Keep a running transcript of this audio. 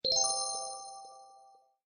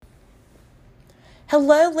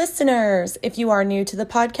Hello, listeners. If you are new to the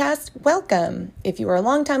podcast, welcome. If you are a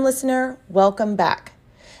longtime listener, welcome back.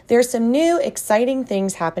 There's some new, exciting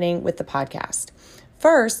things happening with the podcast.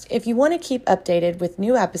 First, if you want to keep updated with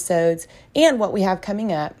new episodes and what we have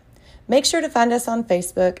coming up, make sure to find us on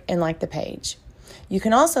Facebook and like the page. You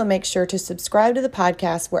can also make sure to subscribe to the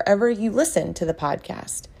podcast wherever you listen to the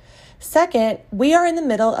podcast. Second, we are in the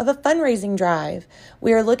middle of a fundraising drive.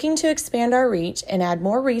 We are looking to expand our reach and add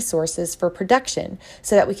more resources for production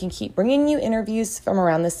so that we can keep bringing you interviews from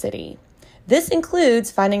around the city. This includes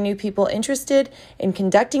finding new people interested in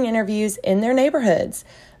conducting interviews in their neighborhoods,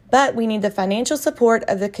 but we need the financial support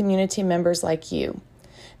of the community members like you.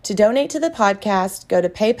 To donate to the podcast, go to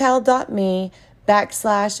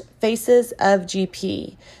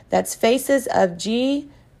paypal.me/facesofgp. That's Faces of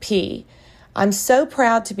GP. I'm so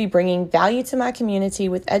proud to be bringing value to my community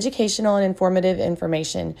with educational and informative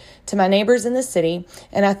information to my neighbors in the city,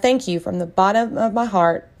 and I thank you from the bottom of my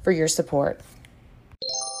heart for your support.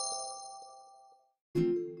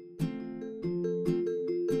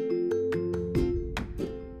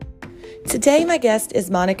 Today, my guest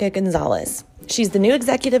is Monica Gonzales. She's the new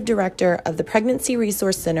executive director of the Pregnancy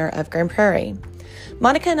Resource Center of Prairie.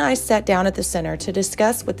 Monica and I sat down at the center to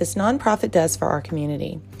discuss what this nonprofit does for our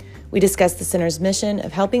community. We discussed the center's mission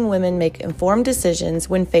of helping women make informed decisions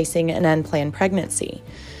when facing an unplanned pregnancy.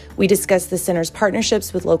 We discussed the center's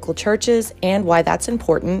partnerships with local churches and why that's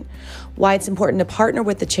important, why it's important to partner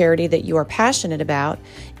with the charity that you are passionate about,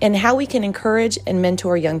 and how we can encourage and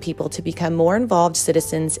mentor young people to become more involved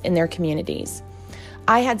citizens in their communities.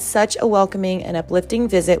 I had such a welcoming and uplifting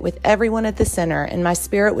visit with everyone at the center, and my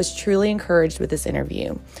spirit was truly encouraged with this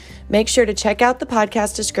interview. Make sure to check out the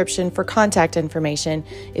podcast description for contact information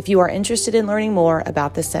if you are interested in learning more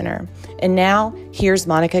about the center. And now, here's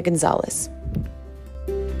Monica Gonzales.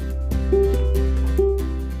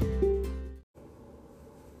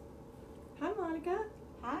 Hi, Monica.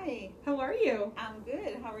 Hi. How are you? I'm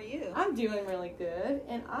good. How are you? I'm doing really good,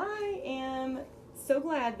 and I am so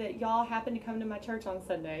glad that y'all happened to come to my church on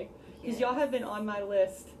Sunday, because y'all have been on my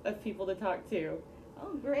list of people to talk to.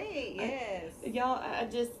 Oh, great. Yes. I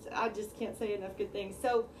just can't say enough good things.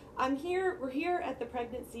 So we're here at the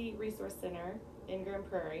Pregnancy Resource Center in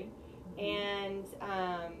Prairie, and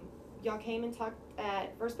y'all came and talked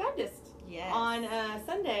at First Baptist on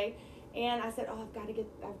Sunday, and I said, I've got to go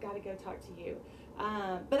talk to you.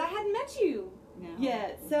 But I hadn't met you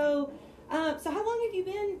yet. So how long have you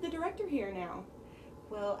been the director here now?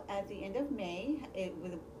 Well, at the end of May, it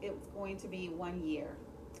was going to be 1 year.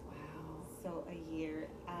 So a year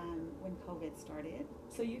when COVID started.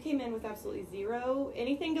 So you came in with absolutely zero,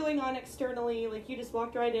 anything going on externally, like you just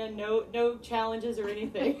walked right in, no challenges or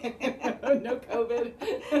anything, no COVID.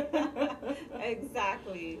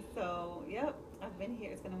 Exactly. So, yep, I've been here.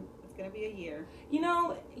 It's gonna be a year. You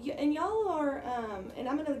know, and y'all are, and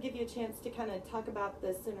I'm gonna give you a chance to kind of talk about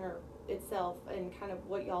the center itself and kind of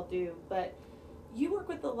what y'all do, but you work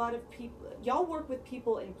with a lot of people. Y'all work with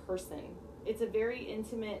people in person. It's a very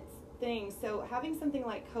intimate thing. So having something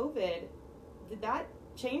like COVID, did that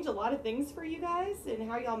change a lot of things for you guys and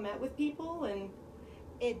how y'all met with people? And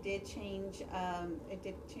it did change. It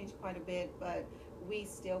did change quite a bit, but we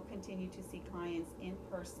still continue to see clients in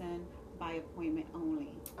person by appointment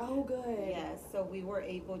only. Oh, good. Yes. So we were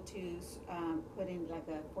able to put in like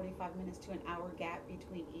a 45 minutes to an hour gap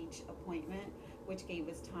between each appointment, which gave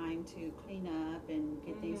us time to clean up and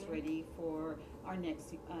get things ready for our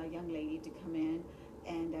next young lady to come in.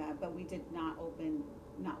 And but we did not open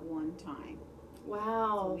not one time.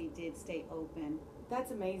 Wow. So we did stay open. That's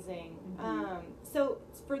amazing. So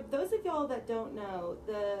for those of y'all that don't know,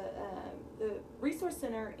 the Resource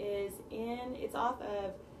Center it's off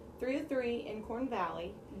of 303 in Corn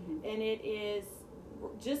Valley, and it is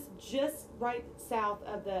just right south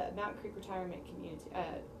of the Mountain Creek Retirement Community,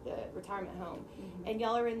 the retirement home. And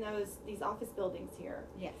y'all are in these office buildings here.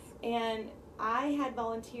 Yes. And I had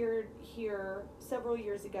volunteered here several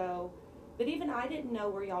years ago, but even I didn't know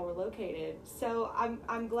where y'all were located. So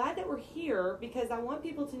I'm glad that we're here, because I want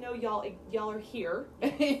people to know y'all are here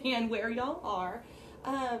and where y'all are.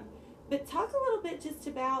 But talk a little bit just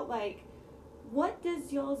about, like, what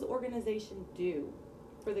does y'all's organization do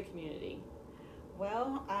for the community?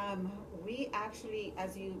 Well, we actually,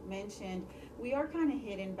 as you mentioned, we are kind of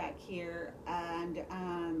hidden back here, and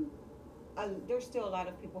there's still a lot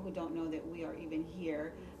of people who don't know that we are even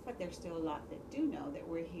here, but there's still a lot that do know that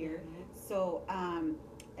we're here. So, and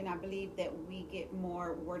I believe that we get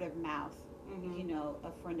more word of mouth. You know,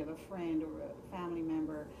 a friend of a friend or a family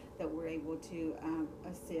member that we're able to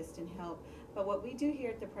assist and help. But what we do here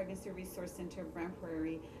at the Pregnancy Resource Center of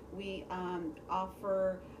Prairie, we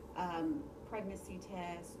offer pregnancy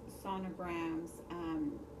tests, sonograms,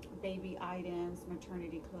 baby items,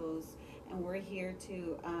 maternity clothes, and we're here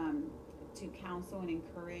to counsel and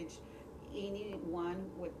encourage anyone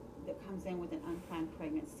that comes in with an unplanned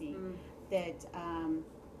pregnancy that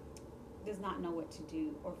does not know what to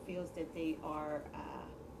do or feels that they are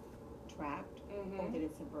trapped or that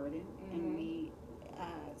it's a burden, and we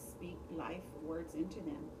speak life words into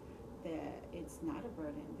them that it's not a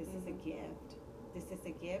burden. This is a gift. This is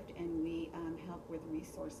a gift, and we help with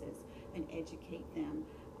resources and educate them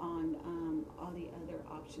on all the other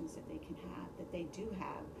options that they can have, that they do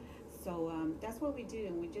have. So that's what we do,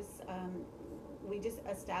 and we just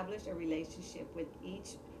establish a relationship with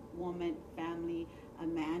each woman, family, a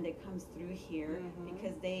man that comes through here,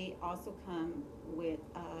 because they also come with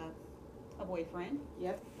a boyfriend,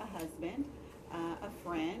 a husband, a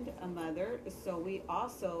friend, a mother. So we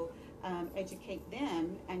also educate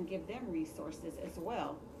them and give them resources as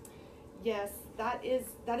well. Yes, that is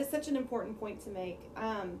such an important point to make.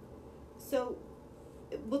 So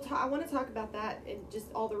I want to talk about that and just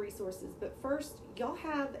all the resources. But first, y'all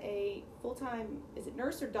have a full-time, is it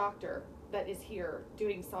nurse or doctor that is here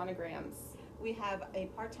doing sonograms? We have a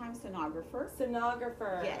part-time sonographer.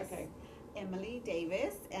 Yes. Okay. Emily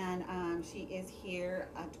Davis, and she is here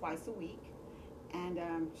twice a week. And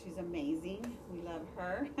she's amazing. We love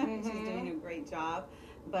her. She's doing a great job.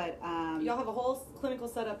 But y'all have a whole clinical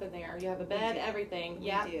setup in there. You have a bed, everything.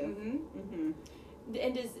 We do.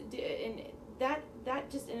 And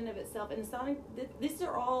that just in and of itself, and the sonic, these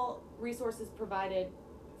are all resources provided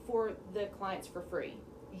for the clients for free.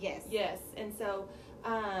 Yes. And so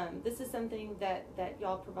this is something that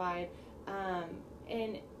y'all provide,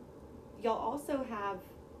 and y'all also have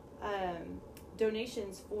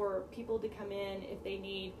donations for people to come in if they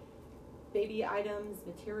need baby items,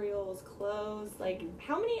 materials, clothes. Like,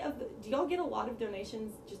 how many do y'all get a lot of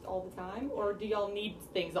donations just all the time, or do y'all need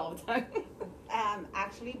things all the time?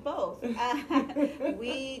 Actually, both.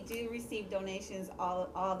 We do receive donations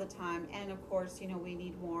all the time, and of course, we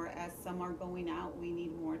need more. As some are going out, we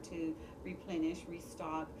need more to replenish,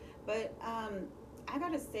 restock. But I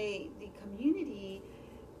gotta say, the community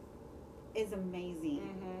is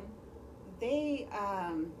amazing. They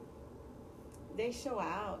show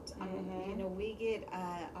out. We get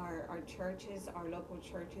our churches, our local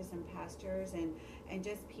churches and pastors and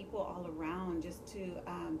just people all around just to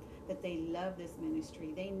that they love this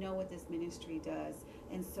ministry. They know what this ministry does,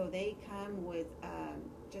 and so they come with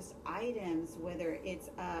just items, whether it's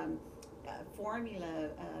formula,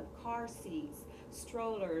 car seats,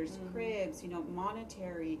 strollers, cribs,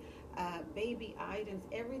 monetary, baby items,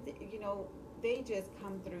 everything. They just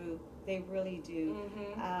come through. They really do.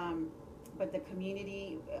 But the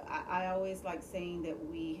community, I always like saying that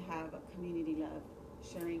we have a community love,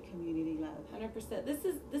 sharing community love. 100%. This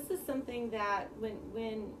is something that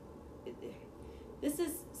when this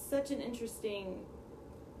is such an interesting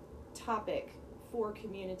topic for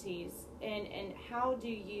communities, and how do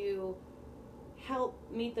you help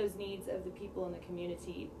meet those needs of the people in the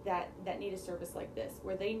community that need a service like this,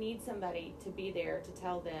 where they need somebody to be there to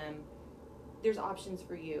tell them there's options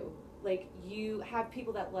for you. Like, you have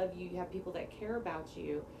people that love you, you have people that care about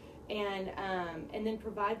you, and then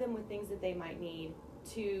provide them with things that they might need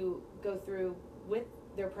to go through with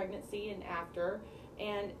their pregnancy and after.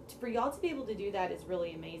 And for y'all to be able to do that is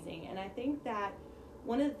really amazing. And I think that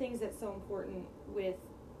one of the things that's so important with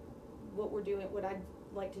what we're doing, what I'd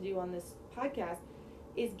like to do on this podcast,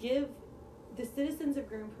 is give the citizens of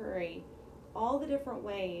Grand Prairie all the different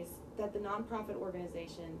ways that the nonprofit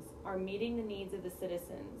organizations are meeting the needs of the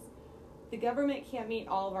citizens. The government can't meet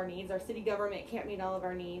all of our needs. Our city government can't meet all of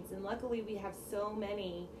our needs. And luckily we have so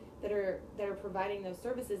many that are providing those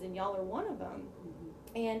services, and y'all are one of them.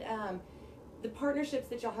 And the partnerships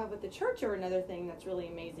that y'all have with the church are another thing that's really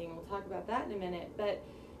amazing. We'll talk about that in a minute. But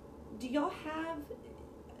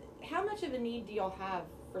how much of a need do y'all have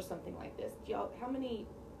for something like this? How many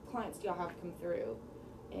clients do y'all have come through?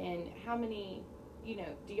 And how many,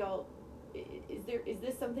 do y'all, is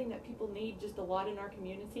this something that people need just a lot in our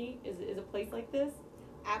community? Is a place like this?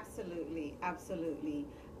 Absolutely.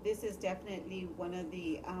 This is definitely one of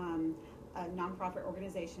the nonprofit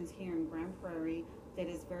organizations here in Grand Prairie that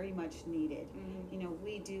is very much needed.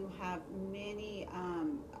 We do have many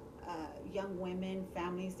young women,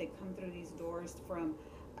 families that come through these doors from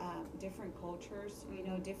different cultures,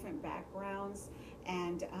 different backgrounds,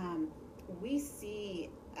 and we see,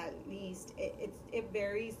 at least it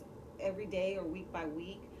varies every day or week by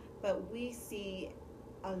week, but we see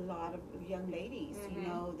a lot of young ladies.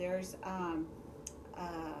 There's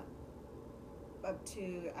up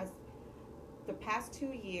to the past 2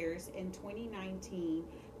 years. In 2019,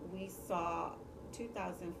 we saw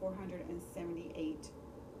 2,478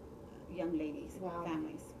 young ladies, wow.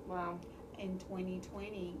 families. Wow. In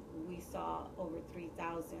 2020, we saw over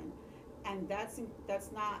 3,000, and that's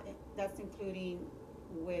including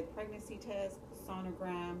with pregnancy tests,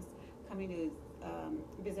 sonograms, coming to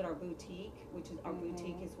visit our boutique, which is our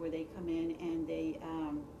boutique is where they come in and they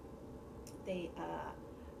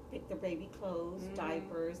pick their baby clothes,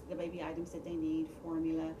 diapers, the baby items that they need,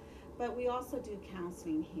 formula. But we also do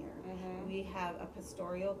counseling here. We have a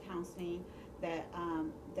pastoral counseling that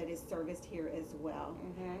is serviced here as well.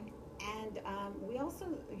 And we also,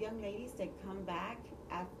 young ladies that come back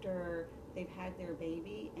after they've had their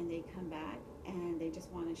baby, and they come back and they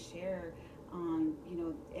just want to share on,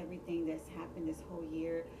 everything that's happened this whole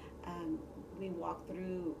year. We walk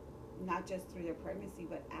through, not just through their pregnancy,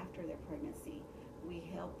 but after their pregnancy. We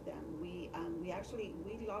help them. We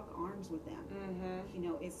lock arms with them.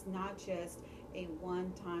 It's not just a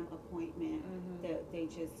one-time appointment that they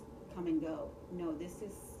just come and go. No, this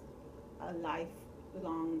is a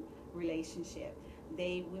lifelong relationship.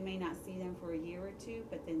 We may not see them for a year or two,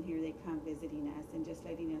 but then here they come visiting us and just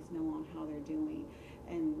letting us know on how they're doing.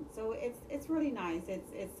 And so it's really nice.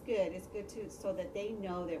 It's good. It's good too, so that they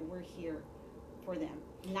know that we're here for them,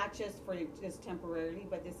 not just temporarily,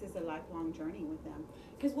 but this is a lifelong journey with them.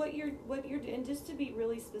 Because what you're and just to be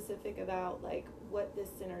really specific about like what this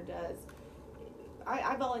center does,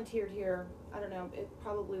 I volunteered here. I don't know, it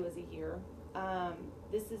probably was a year.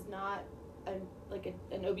 This is not an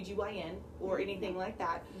OBGYN or anything like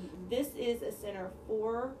that. This is a center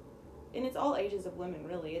for, and it's all ages of women,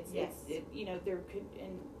 really.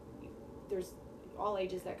 There's all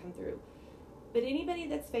ages that come through. But anybody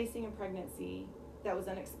that's facing a pregnancy that was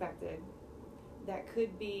unexpected, that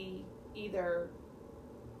could be either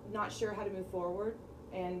not sure how to move forward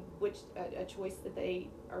and a choice that they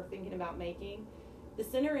are thinking about making, the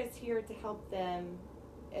center is here to help them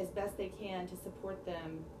as best they can to support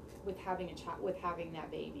them with having with having that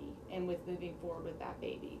baby and with moving forward with that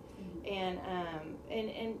baby. And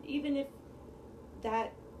even if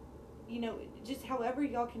that, just however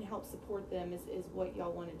y'all can help support them is what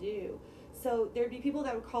y'all want to do. So there'd be people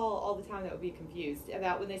that would call all the time that would be confused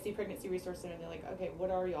about when they see Pregnancy Resource Center. They're like, okay, what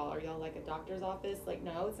are y'all? Are y'all like a doctor's office? Like,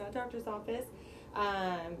 no, it's not a doctor's office.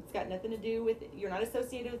 It's got nothing to do with, you're not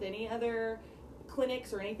associated with any other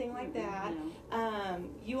clinics or anything like that. No.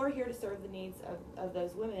 You are here to serve the needs of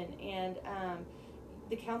those women, and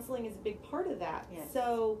the counseling is a big part of that. Yes.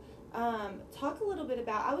 So talk a little bit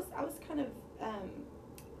about, I was kind of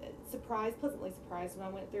pleasantly surprised when I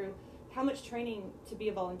went through how much training to be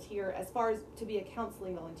a volunteer, as far as to be a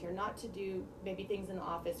counseling volunteer, not to do maybe things in the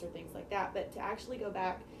office or things like that, but to actually go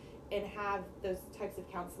back and have those types of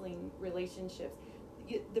counseling relationships.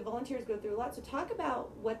 The volunteers go through a lot. So talk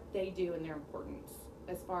about what they do and their importance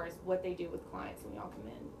as far as what they do with clients when y'all come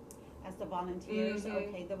in. As the volunteers,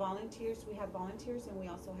 okay, the volunteers, we have volunteers and we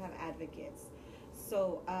also have advocates.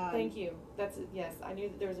 So thank you. Yes, I knew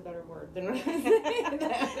that there was a better word than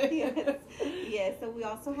yes, so we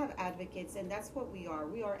also have advocates, and that's what we are.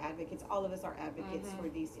 We are advocates. All of us are advocates for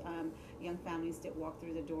these young families that walk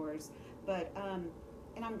through the doors. But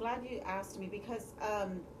and I'm glad you asked me, because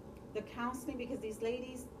the counseling, because these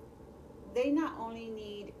ladies, they not only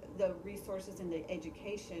need the resources and the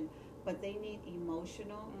education, but they need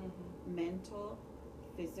emotional, mental,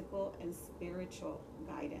 physical, and spiritual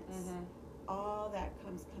guidance. All that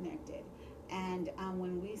comes connected. And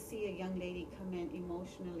when we see a young lady come in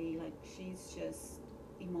emotionally, like she's just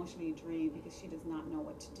emotionally drained because she does not know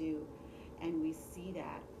what to do, and we see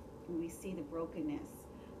that, and we see the brokenness,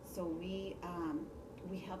 so we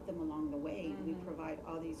help them along the way. We provide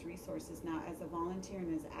all these resources. Now, as a volunteer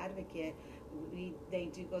and as an advocate, they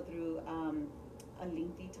do go through a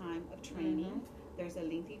lengthy time of training. There's a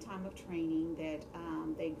lengthy time of training that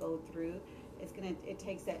they go through. It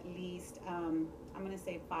takes at least I'm gonna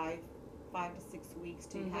say 5 to 6 weeks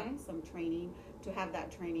to have some training, to have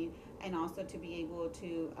that training, and also to be able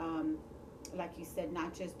to like you said,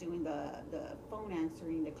 not just doing the phone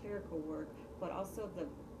answering, the clerical work, but also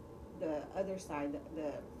the other side,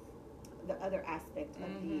 the other aspect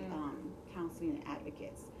of the counseling and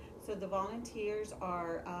advocates. So the volunteers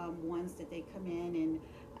are ones that they come in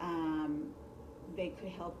and they could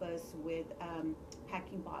help us with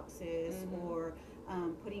packing boxes or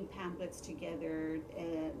putting pamphlets together.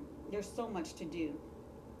 And there's so much to do.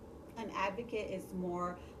 An advocate is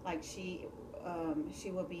more like she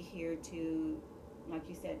will be here to, like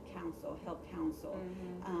you said, help counsel,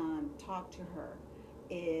 talk to her.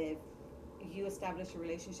 If you establish a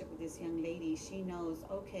relationship with this young lady, she knows,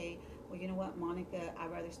 okay, well, you know what, Monica,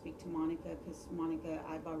 I'd rather speak to Monica because Monica,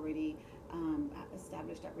 I've already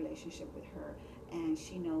established that relationship with her, and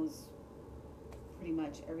she knows pretty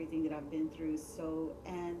much everything that I've been through. So,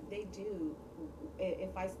 and they do.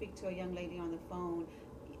 If I speak to a young lady on the phone,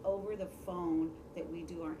 over the phone that we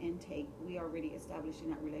do our intake, we already establishing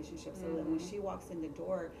that relationship, so that when she walks in the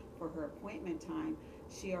door for her appointment time,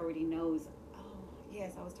 she already knows, oh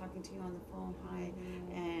yes, I was talking to you on the phone, hi,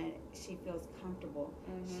 and she feels comfortable.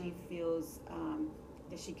 She feels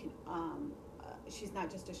that she can she's not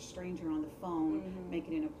just a stranger on the phone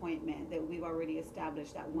making an appointment, that we've already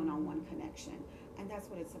established that one-on-one connection. And that's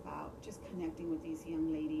what it's about, just connecting with these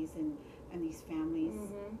young ladies and these families.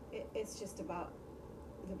 It's just about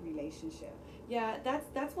the relationship. Yeah,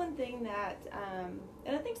 that's one thing that,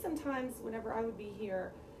 and I think sometimes whenever I would be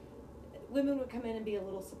here, women would come in and be a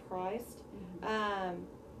little surprised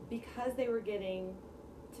because they were getting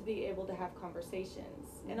to be able to have conversations.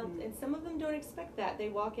 And some of them don't expect that. They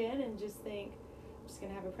walk in and just think, I'm just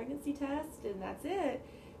going to have a pregnancy test and that's it.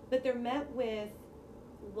 But they're met with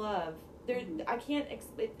love. I can't,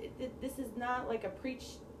 this is not like a preach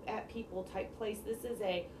at people type place. This is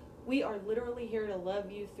we are literally here to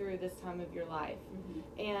love you through this time of your life.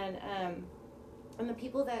 And the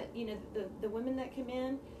people that, the women that come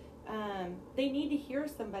in, they need to hear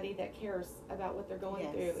somebody that cares about what they're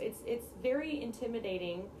going through. It's very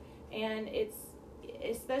intimidating, and it's,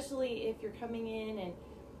 especially if you're coming in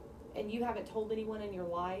and you haven't told anyone in your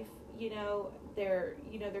life, they're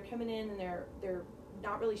coming in and they're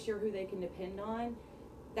not really sure who they can depend on.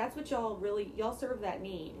 That's what y'all serve that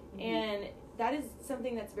need. And that is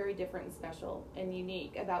something that's very different and special and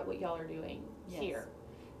unique about what y'all are doing here.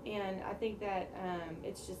 And I think that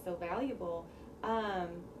it's just so valuable.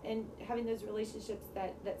 And having those relationships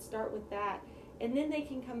that start with that. And then they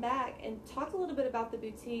can come back and talk a little bit about the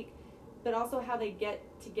boutique, but also how they get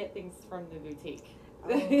things from the boutique.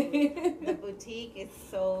 The boutique is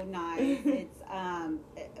so nice. It's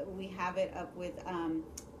we have it up with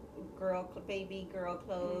baby girl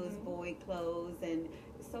clothes, boy clothes, and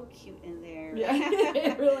it's so cute in there. Yeah,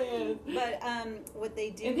 it really is. But what they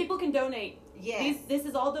do, and people can donate. Yes, this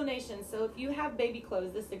is all donations. So if you have baby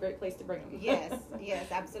clothes, this is a great place to bring them. yes,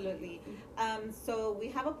 absolutely. So we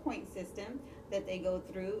have a point system that they go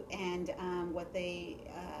through, and what they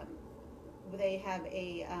have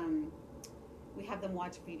we have them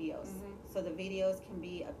watch videos. So the videos can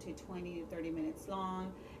be up to 20 to 30 minutes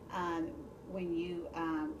long. When you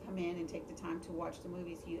come in and take the time to watch the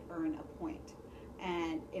movies, you earn a point,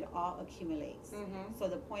 and it all accumulates. So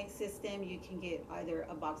the point system, you can get either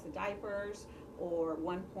a box of diapers, or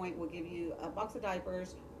 1 point will give you a box of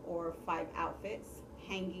diapers or 5 outfits,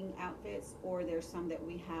 hanging outfits, or there's some that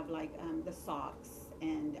we have like the socks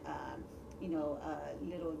and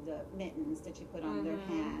the mittens that you put on their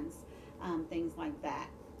hands, things like that.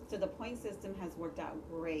 So the point system has worked out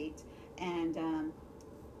great, and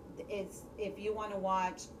it's, if you want to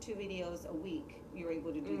watch 2 videos a week, you're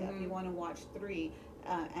able to do that. If you want to watch 3,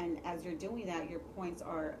 and as you're doing that, your points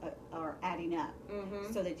are adding up,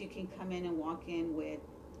 so that you can come in and walk in with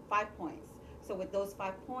 5 points. So with those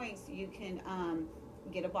 5 points, you can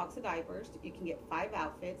get a box of diapers, you can get 5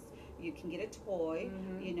 outfits, you can get a toy,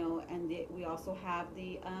 and we also have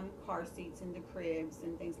the car seats and the cribs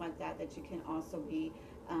and things like that you can also be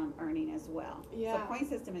earning as well. So point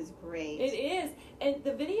system is great. It is. And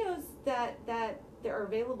the videos that are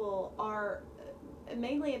available are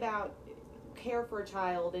mainly about care for a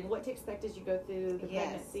child and what to expect as you go through the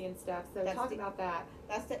pregnancy and stuff. So talk about that.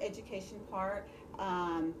 That's the education part.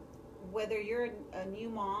 Whether you're a new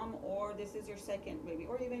mom or this is your second baby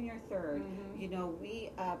or even your third, we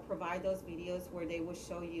provide those videos where they will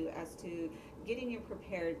show you as to getting you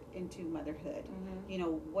prepared into motherhood.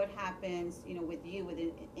 What happens, with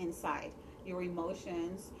you inside, your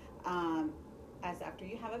emotions, as after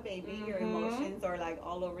you have a baby, your emotions are like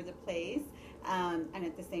all over the place. And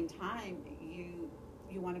at the same time,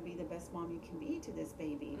 you want to be the best mom you can be to this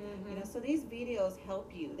baby. So these videos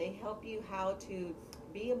help you. They help you how to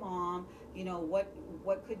be a mom.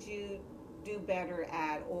 What could you do better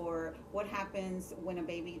at, or what happens when a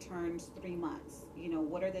baby turns 3 months?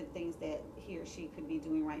 What are the things that he or she could be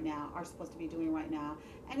doing right now, are supposed to be doing right now?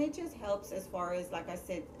 And it just helps as far as, like I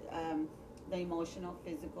said, the emotional,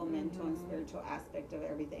 physical, mental, and spiritual aspect of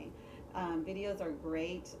everything. Videos are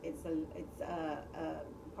great. It's a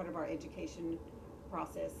part of our education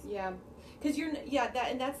process. Yeah, because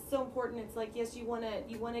that's so important. It's like, yes, you want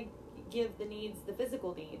to give the needs, the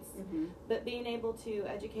physical needs, but being able to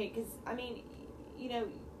educate, because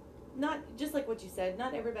not just like what you said,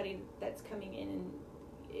 not everybody that's coming in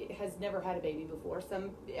has never had a baby before.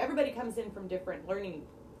 Everybody comes in from different learning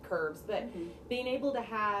curves, but being able to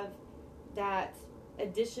have that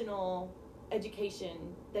additional education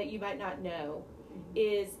that you might not know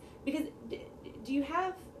is because do you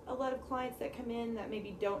have a lot of clients that come in that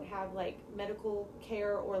maybe don't have like medical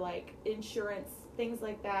care or like insurance, things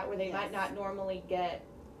like that, where they might not normally get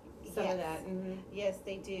some of that? Yes,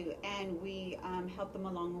 they do, and we help them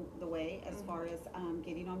along the way as far as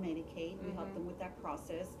getting on Medicaid. We help them with that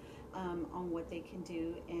process on what they can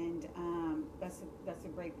do, and that's a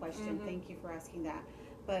great question. Thank you for asking that.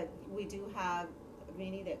 But we do have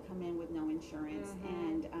many that come in with no insurance,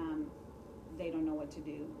 and they don't know what to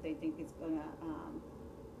do. They think it's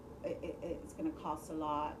gonna cost a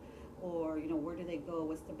lot, or where do they go?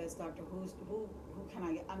 What's the best doctor? Who can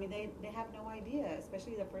I get? I mean, they have no idea,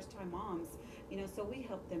 especially the first time moms. So we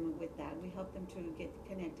help them with that. We help them to get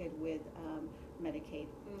connected with Medicaid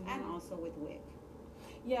and also with WIC.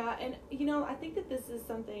 Yeah, and I think that this is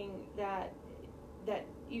something that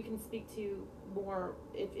you can speak to more.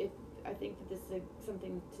 If I think that this is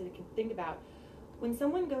something to think about when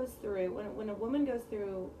someone goes through, when a woman goes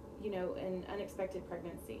through, an unexpected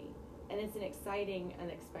pregnancy, and it's an exciting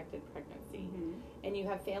unexpected pregnancy, and you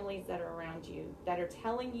have families that are around you that are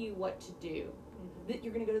telling you what to do, that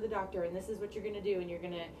you're going to go to the doctor, and this is what you're going to do, and you're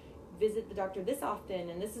going to visit the doctor this often,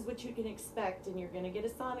 and this is what you can expect, and you're going to get a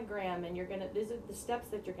sonogram, and these are the steps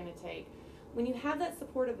that you're going to take. When you have that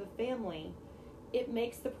support of a family, it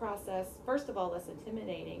makes the process, first of all, less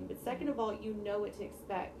intimidating, but second of all, you know what to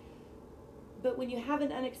expect. But when you have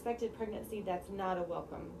an unexpected pregnancy, that's not a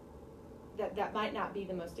welcome. That might not be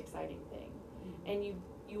the most exciting thing, and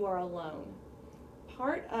you are alone.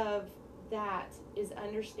 Part of that is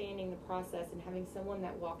understanding the process and having someone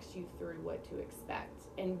that walks you through what to expect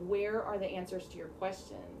and where are the answers to your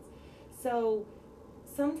questions. So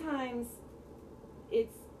sometimes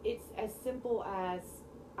it's as simple as,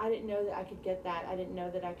 I didn't know that I could get that. I didn't know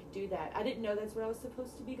that I could do that. I didn't know that's what I was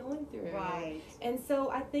supposed to be going through. Right. And so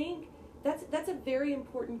I think that's a very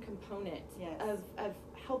important component of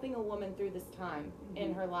helping a woman through this time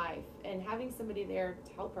in her life, and having somebody there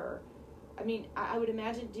to help her. I mean, I would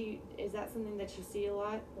imagine, is that something that you see a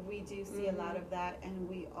lot? We do see a lot of that, and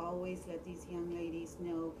we always let these young ladies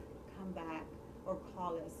know, come back or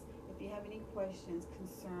call us. If you have any questions,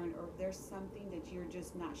 concern, or if there's something that you're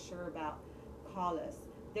just not sure about, call us.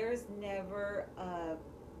 There's never a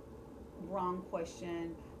wrong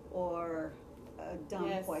question or a dumb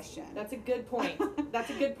question. That's a good point. That's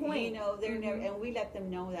a good point. They're never, and we let them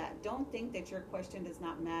know that. Don't think that your question does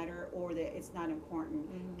not matter or that it's not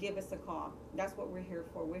important. Give us a call. That's what we're here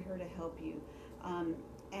for. We're here to help you.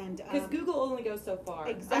 Because Google only goes so far.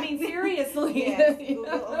 Exactly. I mean, seriously. Yes,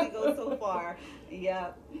 Google only goes so far.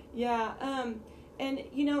 Yeah. Yeah. And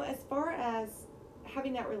as far as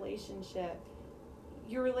having that relationship,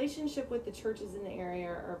 your relationship with the churches in the area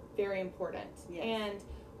are very important. Yes. And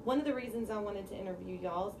one of the reasons I wanted to interview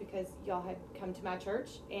y'all is because y'all had come to my church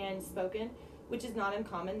and spoken, which is not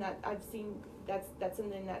uncommon. That I've seen that's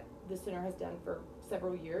something that the center has done for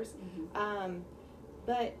several years.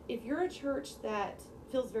 But if you're a church that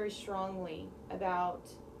feels very strongly about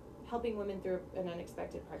helping women through an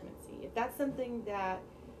unexpected pregnancy, if that's something that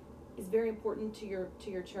is very important to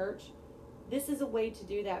your church, this is a way to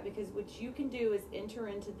do that, because what you can do is enter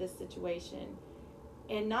into this situation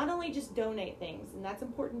and not only just donate things, and that's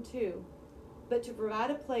important too, but to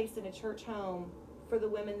provide a place in a church home for the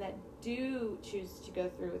women that do choose to go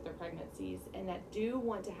through with their pregnancies and that do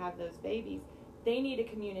want to have those babies. They need a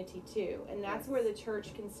community too, and that's where the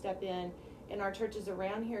church can step in, and our churches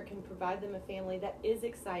around here can provide them a family that is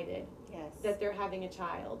excited that they're having a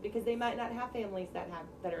child, because they might not have families that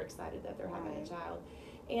are excited that they're having a child.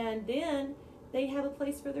 And then they have a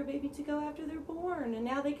place for their baby to go after they're born, and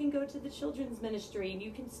now they can go to the children's ministry, and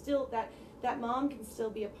you can still, that mom can still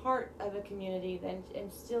be a part of a community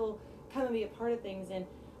and still come and be a part of things. And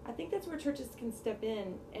I think that's where churches can step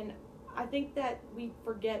in, and I think that we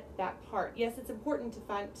forget that part. Yes, it's important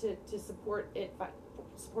to support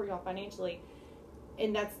y'all financially,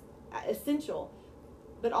 and that's essential,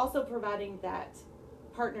 but also providing that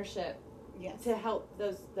partnership to help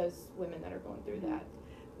those women that are going through that.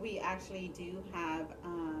 We actually do have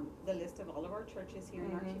the list of all of our churches here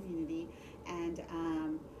in our community, and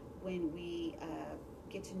when we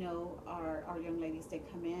get to know our young ladies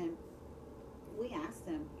that come in, we ask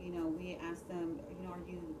them, are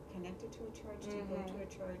you connected to a church? Do you go to a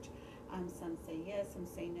church? Some say yes, some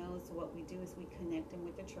say no. So what we do is we connect them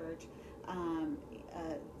with the church,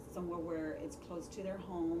 somewhere where it's close to their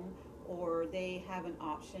home, or they have an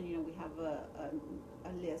option. We have a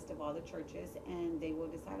list of all the churches, and they will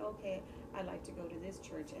decide, okay, I'd like to go to this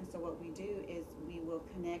church. And so what we do is we will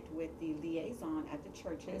connect with the liaison at the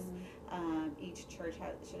churches. Each church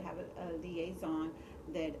should have a liaison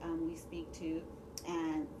that we speak to,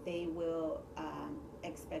 and they will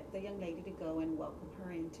expect the young lady to go and welcome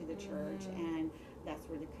her into the church, and that's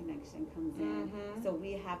where the connection comes in. So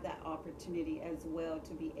we have that opportunity as well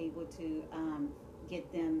to be able to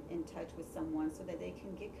get them in touch with someone so that they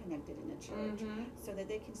can get connected in a church, so that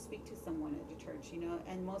they can speak to someone at the church,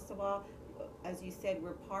 and most of all, as you said,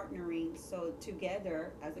 we're partnering so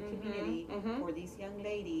together as a community for these young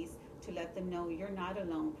ladies to let them know you're not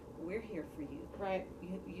alone. We're here for you. Right.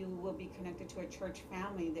 You will be connected to a church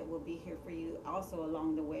family that will be here for you also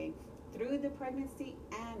along the way through the pregnancy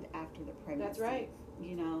and after the pregnancy. That's right.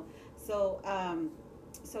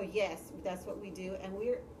 So yes, that's what we do, and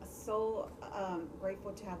we're so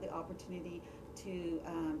grateful to have the opportunity to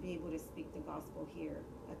be able to speak the gospel here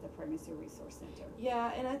at the Pregnancy Resource Center.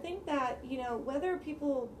 Yeah, and I think that, whether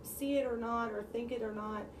people see it or not, or think it or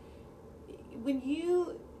not, when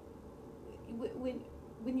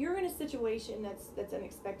you're in a situation that's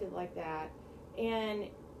unexpected like that, and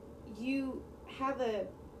you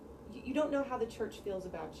don't know how the church feels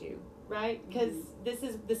about you, right? Because this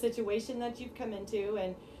is the situation that you've come into,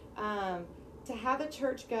 and to have a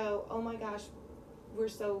church go, oh my gosh, we're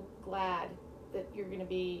so glad that you're going to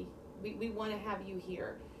be, we want to have you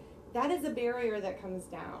here. That is a barrier that comes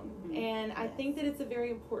down. And I think that it's a very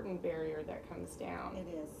important barrier that comes down. It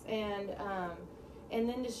is. And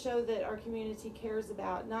then to show that our community cares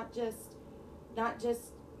about not just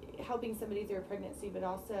helping somebody through a pregnancy, but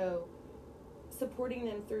also supporting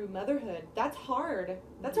them through motherhood. That's hard.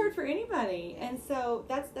 That's hard for anybody. And so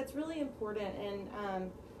that's really important.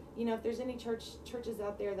 And if there's any churches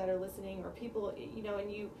out there that are listening, or people, and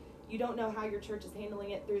you don't know how your church is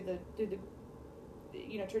handling it through the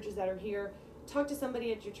churches that are here, talk to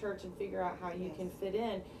somebody at your church and figure out how you can fit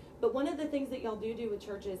in. But one of the things that y'all do with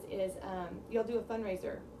churches is y'all do a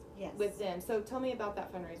fundraiser with them. So tell me about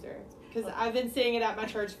that fundraiser, because I've been seeing it at my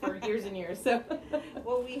church for years and years. So,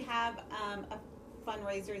 well, we have a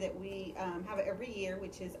fundraiser that we have every year,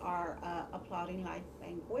 which is our Applauding Life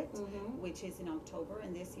Banquet, which is in October,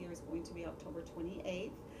 and this year is going to be October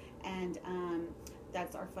 28th. And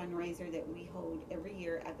that's our fundraiser that we hold every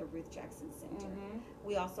year at the Ruth Jackson Center.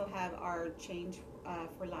 We also have our Change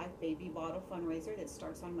for Life Baby Bottle fundraiser that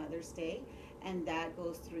starts on Mother's Day, and that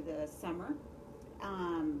goes through the summer.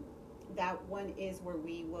 That one is where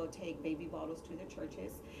we will take baby bottles to the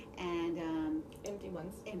churches, and empty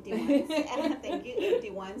ones. Thank you,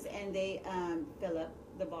 empty ones, and they fill up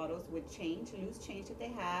the bottles with change, loose change that they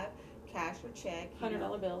have, cash or check.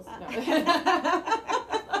 $100 bills.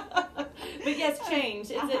 But yes, change.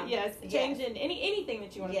 Change in anything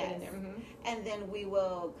that you want to put in there. And then we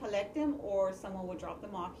will collect them, or someone will drop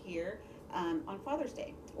them off here on Father's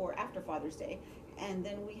Day or after Father's Day. And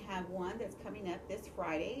then we have one that's coming up this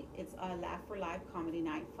Friday. It's a Laugh for Life Comedy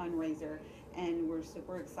Night fundraiser, and we're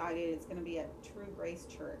super excited. It's going to be at True Grace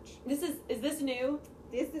Church. Is this new?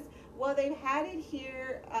 Well, they've had it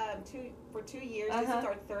here for 2 years. This is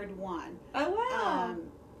our third one. Oh, wow.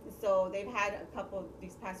 So they've had a couple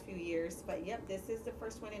these past few years, but yep, this is the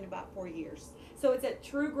first one in about 4 years. So it's at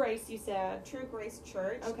True Grace, you said? True Grace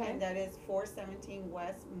Church, and that is 417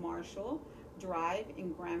 West Marshall Drive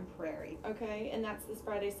in Grand Prairie. Okay, and that's this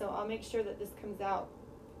Friday, so I'll make sure that this comes out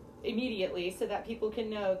immediately so that people can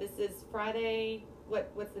know. This is Friday,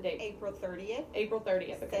 what's the date? April 30th. April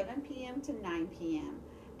 30th, okay. 7 p.m. to 9 p.m.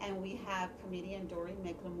 And we have comedian Dory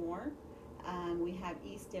McLemore. We have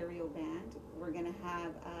Stereo Band. We're going to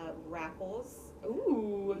have raffles.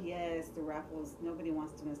 Ooh. Yes, the raffles. Nobody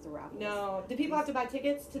wants to miss the raffles. No. Do people have to buy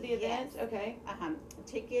tickets to the event? Yes. Okay.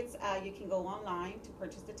 Tickets, you can go online to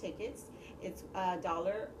purchase the tickets. It's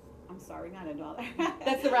 $1. I'm sorry, not $1.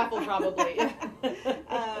 That's the raffle, probably.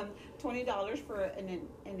 $20 for an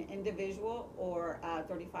individual, or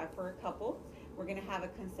 $35 for a couple. We're going to have a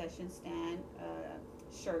concession stand,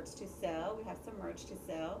 shirts to sell. We have some merch to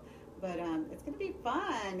sell. But it's going to be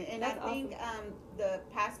fun. And That's I think the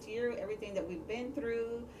past year, everything that we've been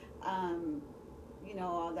through,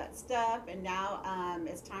 all that stuff. And now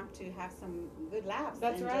it's time to have some good laughs.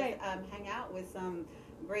 That's right. Just hang out with some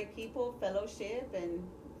great people, fellowship, and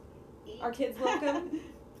eat. Are kids welcome?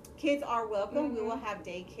 Kids are welcome. We will have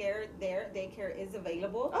daycare there. Daycare is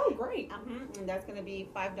available. Oh, great. And that's going to be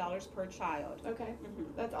 $5 per child. Okay.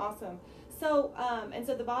 That's awesome. So, and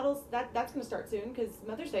so the bottles, that's going to start soon because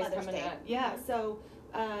Mother's Day is coming up. Yeah. So,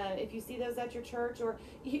 if you see those at your church, or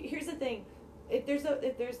here's the thing,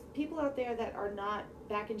 if there's people out there that are not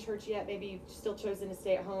back in church yet, maybe you've still chosen to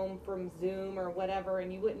stay at home from Zoom or whatever,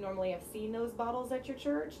 and you wouldn't normally have seen those bottles at your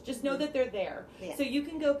church, just know that they're there. Yeah. So you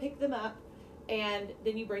can go pick them up, and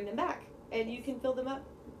then you bring them back, and you can fill them up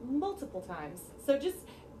multiple times. So just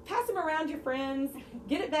pass them around your friends,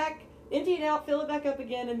 get it back, empty it out, fill it back up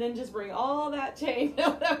again, and then just bring all that change,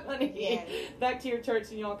 all that money back to your church,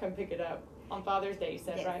 and you all come pick it up on Father's Day, you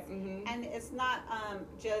said, right? Mm-hmm. And it's not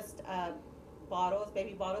just bottles,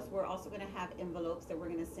 baby bottles. We're also going to have envelopes that we're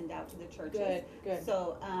going to send out to the churches. Good.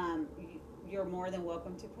 So you're more than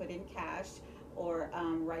welcome to put in cash or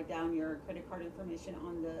write down your credit card information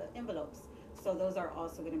on the envelopes. So those are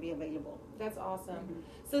also going to be available. That's awesome. Mm-hmm.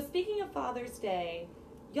 So speaking of Father's Day,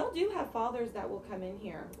 y'all do have fathers that will come in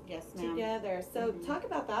here. Yes, ma'am. Together. So talk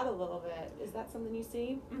about that a little bit. Is that something you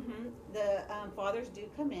see? Mm-hmm. The fathers do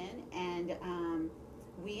come in, and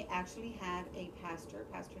we actually have a pastor,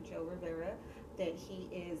 Pastor Joe Rivera, that he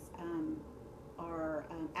is our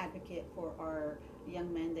advocate for our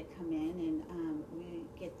young men that come in, and we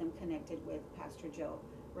get them connected with Pastor Joe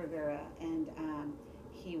Rivera, and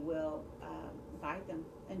he will guide them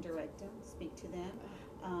and direct them, speak to them,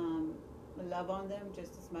 love on them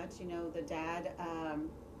just as much. You know, the dad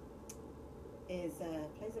plays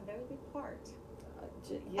a very big part.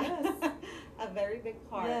 Yes. A very big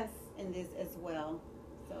part in this as well.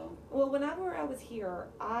 So. Well, whenever I was here,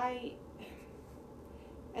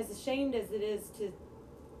 as ashamed as it is to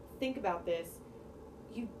think about this,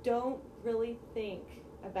 you don't really think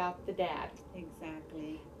about the dad.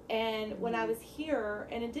 Exactly. And when I was here,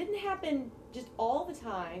 and it didn't happen just all the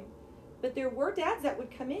time, but there were dads that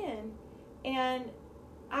would come in, and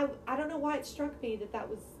I don't know why it struck me that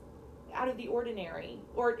was out of the ordinary,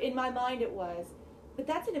 or in my mind it was, but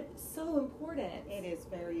that's so important. It is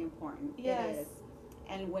very important. Yes. It is.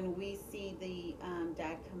 And when we see the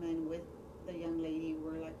dad come in with the young lady,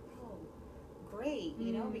 we're like, oh, great,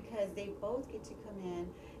 you know, because they both get to come in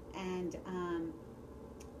and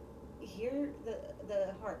hear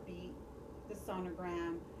the heartbeat, the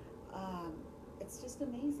sonogram. It's just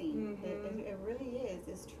amazing. Mm-hmm. It really is.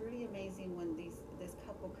 It's truly amazing when this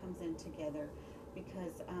couple comes in together,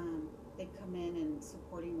 because they come in and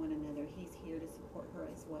supporting one another. He's here to support her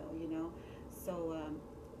as well, you know. So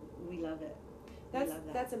we love it.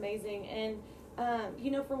 That's amazing. And you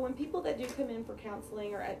know, for when people that do come in for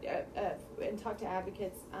counseling or and talk to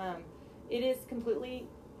advocates, it is completely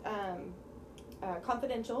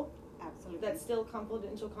confidential. Absolutely. That's still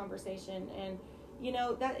confidential conversation, and you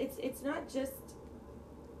know that it's not just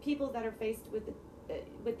people that are faced with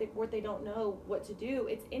what they don't know what to do.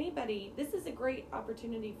 It's anybody. This is a great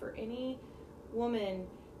opportunity for any woman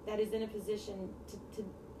that is in a position to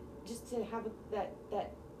just to have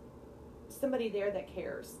that somebody there that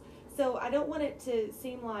cares. So I don't want it to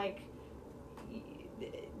seem like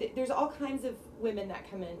there's all kinds of women that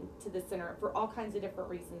come in to the center for all kinds of different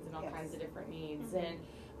reasons and all kinds of different needs. Mm-hmm.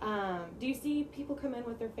 And do you see people come in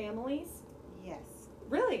with their families? Yes.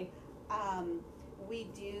 Really? We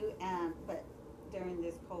do, but during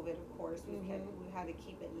this COVID, of course, we had to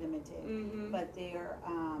keep it limited. Mm-hmm. But there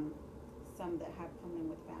are some that have come in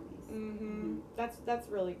with families. Mm-hmm. Mm-hmm. That's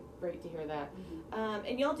really great to hear that. Mm-hmm.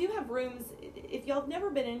 And y'all do have rooms. If y'all have never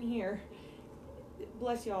been in here,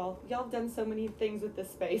 bless y'all. Y'all have done so many things with this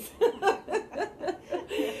space.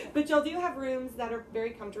 But y'all do have rooms that are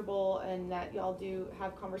very comfortable and that y'all do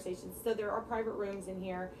have conversations. So there are private rooms in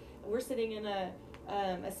here. We're sitting in a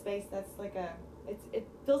space that's like it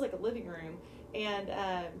feels like a living room. And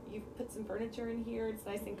you've put some furniture in here. It's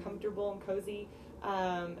nice and comfortable and cozy.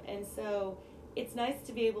 And so it's nice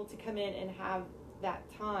to be able to come in and have that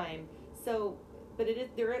time. So, but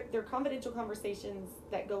they're confidential conversations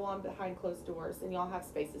that go on behind closed doors, and y'all have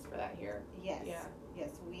spaces for that here. Yes. Yeah.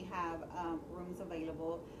 Yes, we have rooms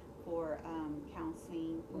available for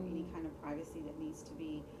counseling, for any kind of privacy that needs to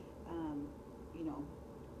be, you know,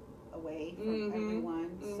 away from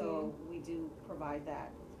everyone. So we do provide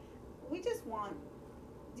that. We just want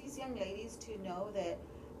these young ladies to know that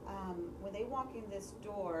when they walk in this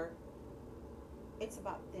door, it's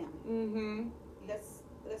about them. Mm-hmm.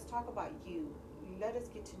 Let's talk about you. Let us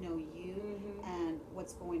get to know you and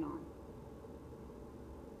what's going on.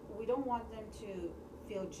 We don't want them to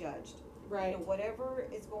feel judged. Right. You know, whatever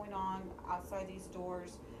is going on outside these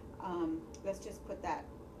doors, let's just put that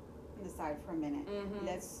on the side for a minute. Mm-hmm.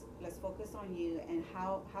 Let's focus on you and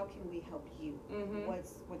how can we help you? Mm-hmm.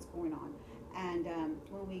 What's going on? And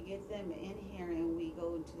when we get them in here and we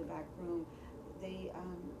go into the back room, they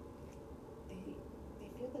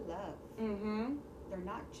feel the love.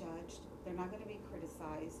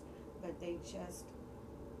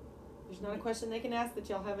 There's not a question they can ask that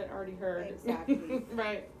y'all haven't already heard. Exactly.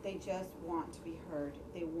 Right. They just want to be heard.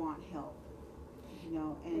 They want help,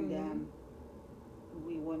 and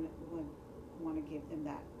we want to give them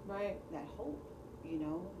that that hope.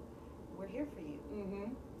 We're here for you.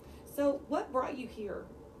 Mm-hmm. So what brought you here?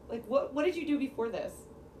 Like, what did you do before this?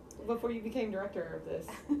 Before you became director of this?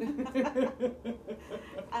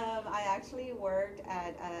 I actually worked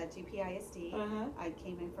at GPISD. Uh-huh. I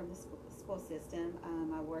came in from the school system.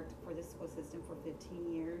 I worked for the school system for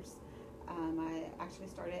 15 years. I actually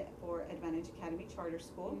started for Advantage Academy Charter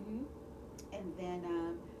School, and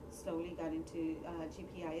then slowly got into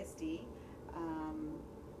GPISD.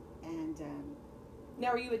 Now,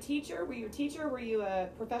 are you a teacher? Were you a teacher? Were you a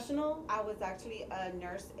professional? I was actually a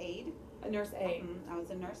nurse aide. A nurse aide. I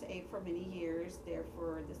was a nurse aide for many years there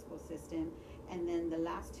for the school system. And then the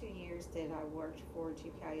last 2 years that I worked for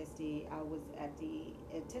GPISD, I was at the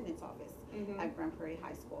attendance office at Prairie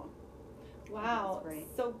High School. Wow. Great.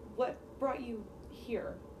 So what brought you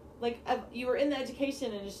here? Like, you were in the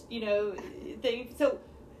education and, thing. So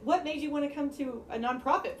what made you want to come to a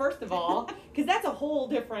nonprofit, first of all? Because that's a whole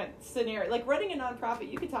different scenario. Like, running a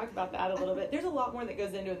nonprofit, you could talk about that a little bit. There's a lot more that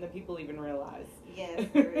goes into it than people even realize. Yes,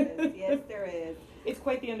 there is. Yes, there is. It's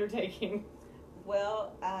quite the undertaking.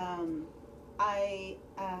 Well,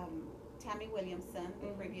 Tammy Williamson, the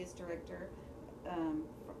previous director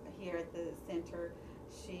here at the center,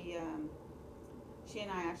 she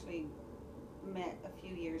and I actually met a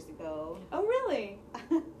few years ago. Oh, really?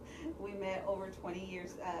 We met over 20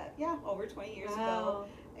 years. Over 20 years wow. ago,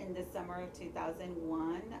 in the summer of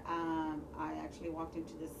 2001. I actually walked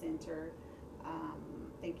into the center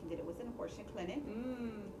thinking that it was an abortion clinic,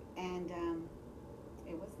 and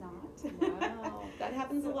it was not. Wow, that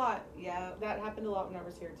happens a lot. Yeah, that happened a lot when I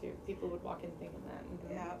was here too. People would walk in thinking that.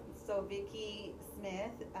 Yeah. So Vicki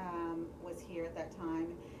Smith was here at that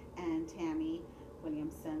time, and Tammy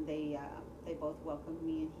Williamson. They both welcomed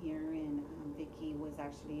me in here, and Vicki was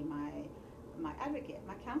actually my advocate,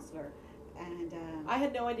 my counselor, and I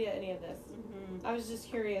had no idea any of this. I was just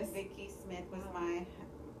curious. Vicki Smith was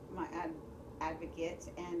my advocate,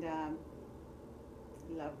 and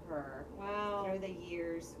love her. Wow. Through the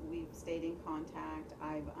years, we've stayed in contact.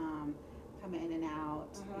 I've come in and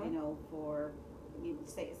out, for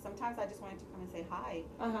sometimes I just wanted to come and say hi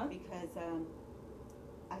because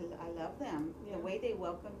I love them. Yeah. The way they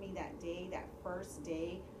welcomed me that day, that first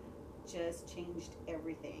day, just changed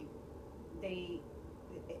everything. They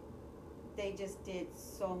just did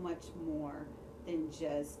so much more than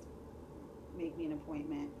just make me an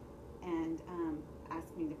appointment and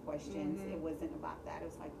ask me the questions. It wasn't about that. It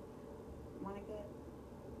was like, Monica,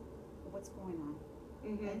 what's going on?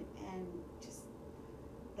 And just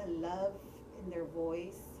the love in their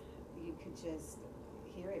voice, you could just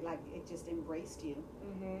hear it, like it just embraced you,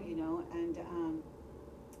 and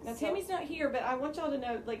now Tammy's not here, but I want y'all to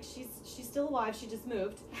know, like, she's still alive. She just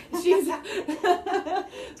moved. She's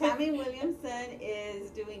Tammy Williamson is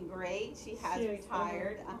doing great. She has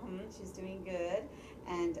retired. She's doing good,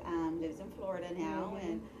 and lives in Florida now.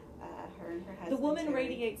 And her and her husband. The woman Terry,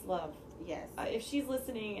 radiates love. Yes. If she's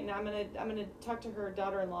listening, and I'm gonna talk to her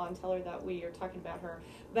daughter-in-law and tell her that we are talking about her.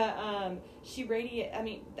 But she radiates. I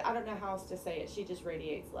mean, I don't know how else to say it. She just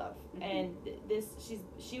radiates love. And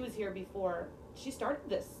she was here before she started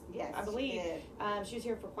this. Yes, I believe. she did. She was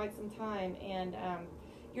here for quite some time, and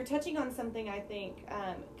you're touching on something, I think,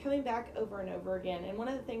 coming back over and over again. And one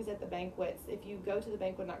of the things at the banquets, if you go to the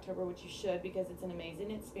banquet in October, which you should, because it's an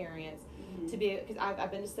amazing experience to be, because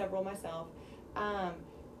I've been to several myself.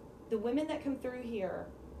 The women that come through here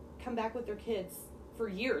come back with their kids for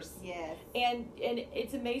years. Yes. And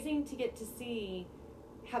it's amazing to get to see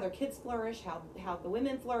how their kids flourish, how the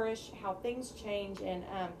women flourish, how things change, and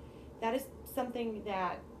that is something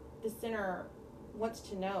that the center wants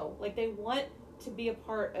to know. Like, they want to be a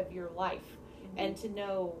part of your life and to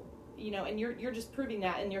know, and you're just proving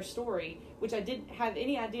that in your story, which I didn't have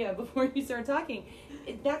any idea before you started talking.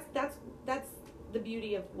 That's the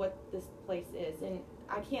beauty of what this place is, and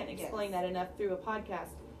I can't explain that enough through a podcast.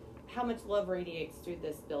 How much love radiates through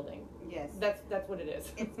this building. Yes, that's what it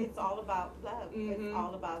is. It's all about love. It's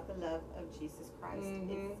all about the love of Jesus Christ.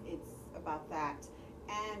 It's about that,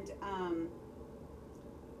 and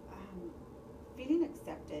feeling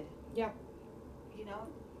accepted. Yeah.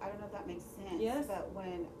 I don't know if that makes sense. Yes. But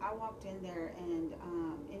when I walked in there and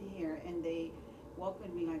in here and they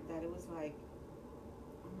welcomed me like that, it was like,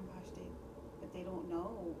 oh my gosh, they don't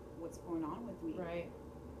know what's going on with me. Right.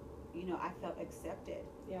 I felt accepted.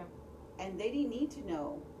 Yeah. And they didn't need to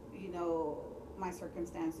know, my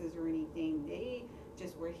circumstances or anything. They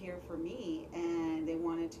just were here for me, and they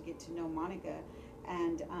wanted to get to know Monica.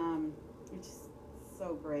 and which is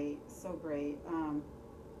so great, so great.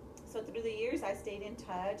 So through the years, I stayed in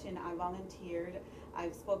touch and I volunteered.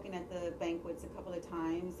 I've spoken at the banquets a couple of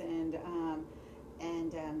times, and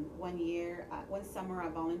one summer I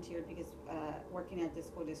volunteered because working at the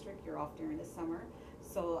school district, you're off during the summer,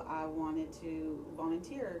 so I wanted to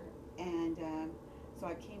volunteer, and so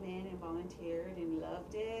I came in and volunteered and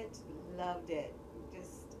loved it,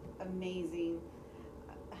 just amazing.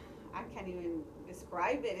 I can't even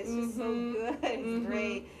describe it. It's just so good. It's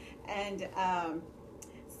great, and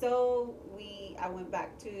so I went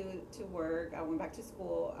back to work. I went back to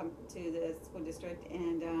school, to the school district,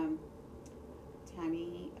 and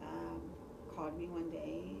Tammy called me one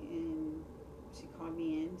day, and she called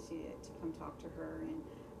me in to come talk to her, and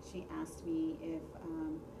she asked me if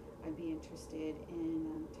I'd be interested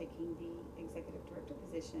in taking the executive director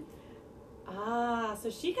position. Ah, so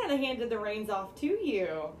she kind of handed the reins off to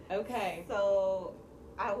you. Okay. So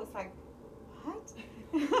I was like, what?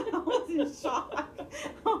 I was in shock.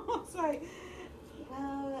 I was like,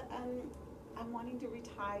 well, I'm wanting to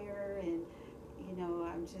retire, and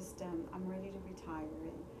I'm just I'm ready to retire.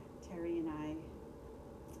 And Terry and I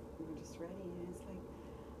were just ready, and it's like,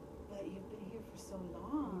 but you've been here for so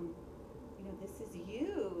long. This is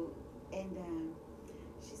you. And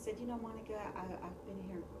she said, Monica, I've been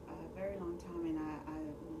here a very long time, and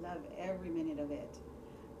I love every minute of it.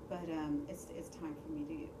 But it's time for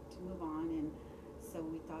me to move on. And so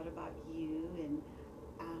we thought about you, and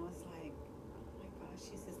I was like, oh my gosh.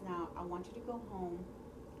 She says, now I want you to go home,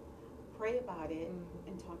 pray about it,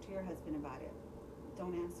 and talk to your husband about it.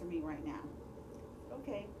 Don't answer me right now.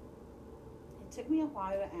 Okay. It took me a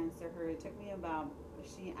while to answer her. It took me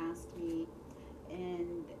she asked me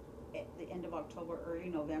at the end of October, early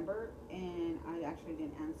November, and I actually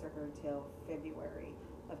didn't answer her till February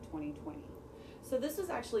of 2020. So this was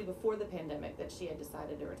actually before the pandemic that she had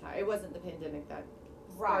decided to retire. It wasn't the pandemic that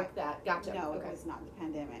sparked that. Gotcha. No, okay. It was not the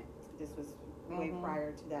pandemic. This was way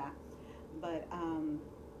prior to that. But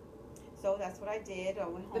so that's what I did. I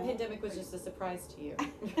went home. The pandemic was just a surprise to you.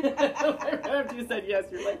 After you said yes,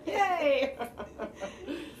 you're like, yay!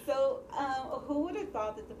 So who would have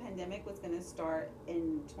thought that the pandemic was going to start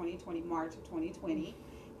in 2020, March of 2020,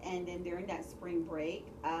 and then during that spring break,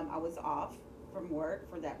 I was off from work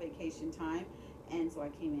for that vacation time, and so I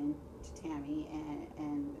came in to Tammy,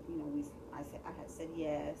 and I had said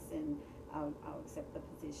yes, and I'll accept the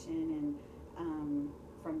position, and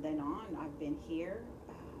from then on, I've been here.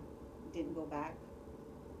 Didn't go back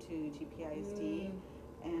to GPISD,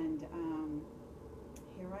 and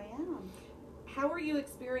here I am. How are you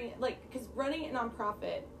experiencing, because running a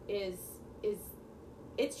nonprofit is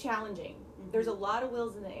it's challenging. There's a lot of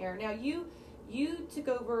wheels in the air. Now you took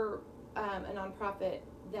over a nonprofit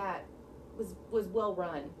that was well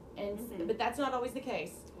run, and but that's not always the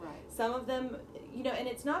case. Right. Some of them, and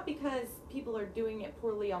it's not because people are doing it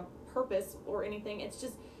poorly on purpose or anything. It's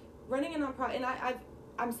just running a nonprofit, and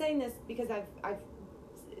I'm saying this because I've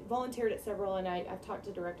volunteered at several, and I've talked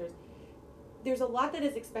to directors. There's a lot that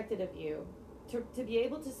is expected of you. To be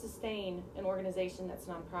able to sustain an organization that's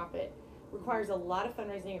nonprofit requires a lot of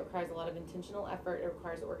fundraising. It requires a lot of intentional effort. It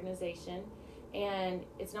requires organization, and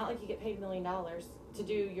it's not like you get paid $1 million to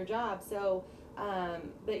do your job. So,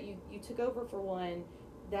 but you took over for one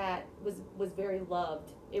that was very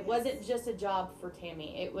loved. It wasn't just a job for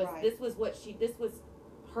Tammy. It was this was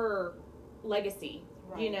her legacy.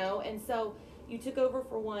 Right. And so you took over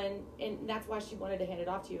for one, and that's why she wanted to hand it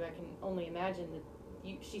off to you. I can only imagine that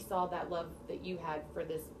she saw that love that you had for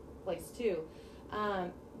this place too.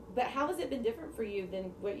 But how has it been different for you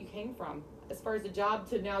than what you came from, as far as a job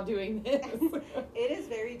to now doing this? It is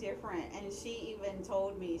very different, and she even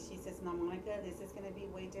told me, she says, "No, Monica, this is going to be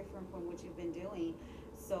way different from what you've been doing.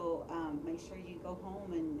 So make sure you go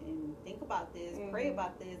home and think about this, pray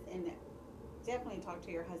about this, and definitely talk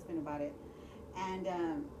to your husband about it." And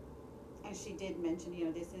she did mention,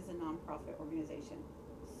 this is a nonprofit organization.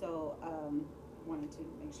 So wanted to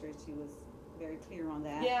make sure she was very clear on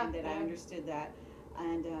that, and that I understood that.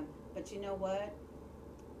 And but you know what?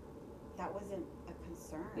 That wasn't a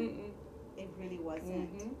concern. It really wasn't.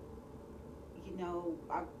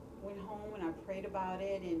 I went home and I prayed about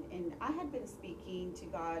it, and I had been speaking to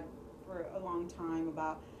God for a long time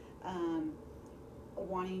about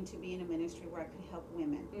wanting to be in a ministry where I could help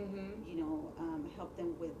women, help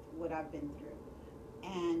them with what I've been through.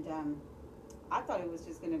 And I thought it was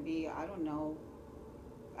just going to be, I don't know,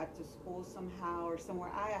 at the school somehow or somewhere.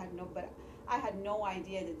 I had no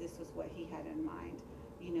idea that this was what he had in mind.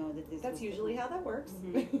 That's usually how that works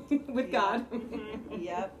with God.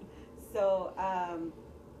 Yep. So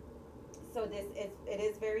So it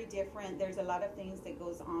is very different. There's a lot of things that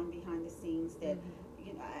goes on behind the scenes that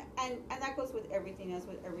you know, and that goes with everything else,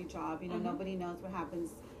 with every job. You know, nobody knows what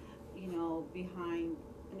happens, you know, behind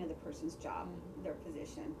another person's job, their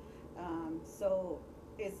position. So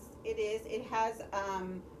it has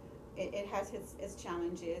its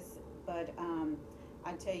challenges, but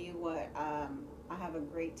I tell you what, I have a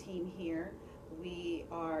great team here. We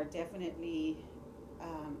are definitely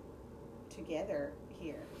together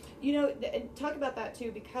here. You know, and talk about that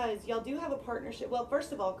too, because y'all do have a partnership. Well,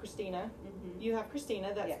 first of all, Christina, you have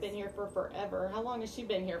Christina that's been here for forever. How long has she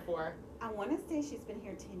been here for? I want to say she's been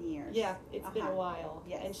here 10 years. Yeah, it's been a while.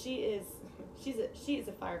 Yes. And she is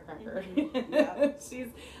a firecracker. Yep. She's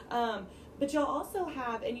but y'all also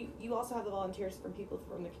have, and you also have the volunteers from people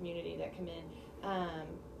from the community that come in.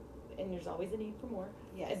 And there's always a need for more.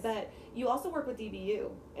 Yes. But you also work with DBU,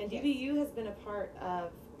 and DBU has been a part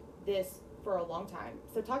of this for a long time.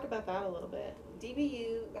 So talk about that a little bit.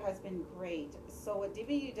 DBU has been great. So what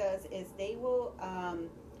DBU does is they will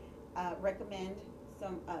recommend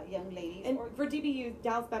some young ladies. And for DBU,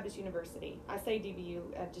 Dallas Baptist University. I say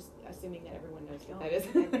DBU, just assuming that everyone knows what that is.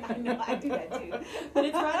 I know, I do that too. But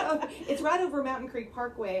it's right over Mountain Creek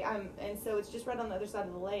Parkway, and so it's just right on the other side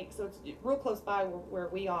of the lake. So it's real close by where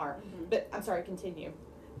we are. But I'm sorry, continue.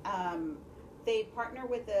 They partner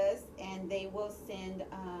with us, and they will send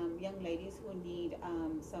young ladies who need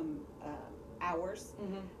some hours,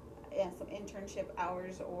 and some internship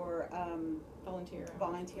hours or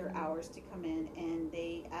volunteer hours to come in, and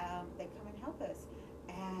they come and help us,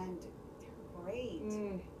 and they're great.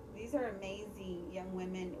 These are amazing young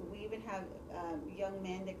women. We even have young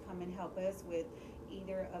men that come and help us with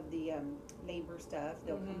either of the labor stuff.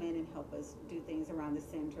 They'll come in and help us do things around the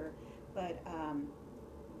center, but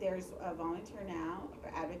there's a volunteer now,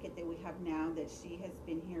 advocate that we have now, that she has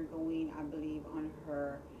been here going, I believe, on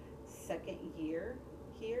her second year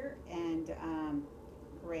here, and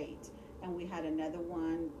great. And we had another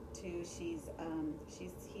one too. She's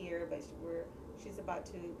here, but she's about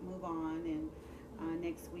to move on, and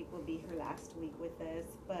next week will be her last week with us.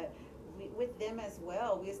 But with them as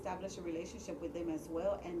well, we established a relationship with them as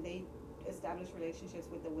well, and they establish relationships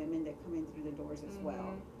with the women that come in through the doors as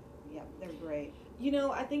well. Yeah, they're great. You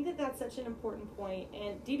know, I think that's such an important point.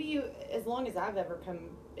 And DBU, as long as I've ever come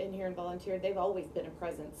in here and volunteered, they've always been a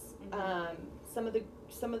presence. Some of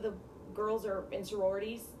the girls are in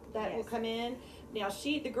sororities that will come in. Now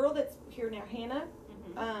the girl that's here now, Hannah,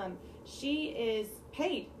 she is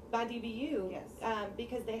paid by DBU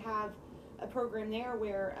because they have a program there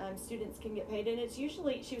where students can get paid, and it's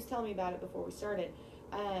usually, she was telling me about it before we started.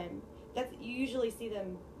 You usually see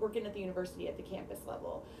them working at the university at the campus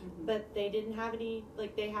level, but they didn't have any,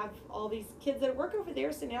 like, they have all these kids that work over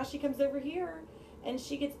there, so now she comes over here and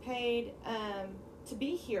she gets paid to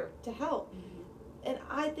be here to help. And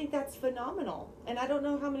I think that's phenomenal. And I don't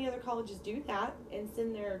know how many other colleges do that and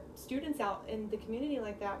send their students out in the community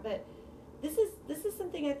like that, but this is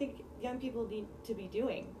something I think young people need to be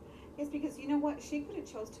doing. Yes, because you know what? She could have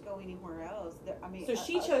chose to go anywhere else. So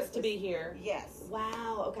she chose to be here. Yes.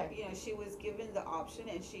 Wow. Okay. You know, she was given the option,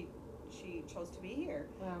 and she chose to be here.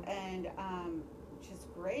 Wow. And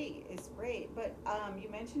just great. It's great. But you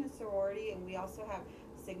mentioned a sorority, and we also have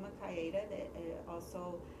Sigma Chi Eta that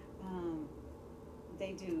also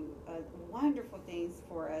they do wonderful things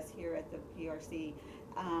for us here at the PRC.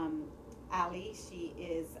 Allie,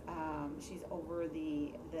 she's over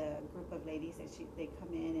the group of ladies that they come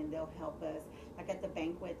in and they'll help us. Like at the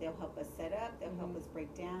banquet, they'll help us set up. They'll help us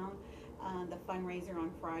break down. The fundraiser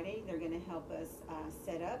on Friday, they're going to help us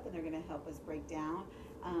set up, and they're going to help us break down.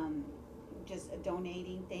 Just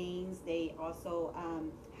donating things. They also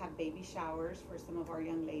have baby showers for some of our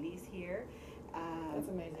young ladies here. That's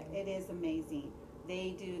amazing. It is amazing.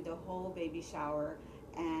 They do the whole baby shower,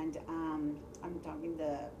 and I'm talking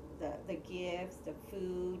the gifts, the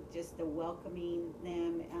food, just the welcoming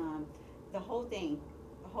them, the whole thing,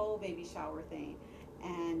 the whole baby shower thing.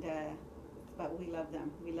 And but we love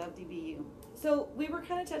them. We love DBU. So we were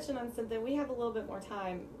kind of touching on something. We have a little bit more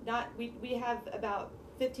time. We have about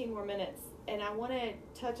 15 more minutes, and I want to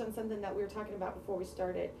touch on something that we were talking about before we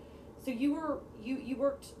started. So you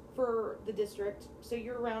worked for the district, so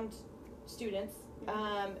you're around students,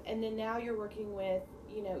 and then now you're working with,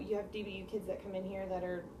 you have DBU kids that come in here that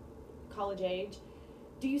are college age.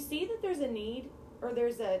 Do you see that there's a need or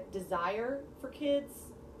there's a desire for kids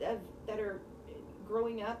that are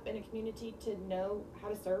growing up in a community to know how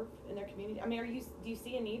to serve in their community? I mean, do you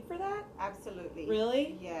see a need for that? Absolutely.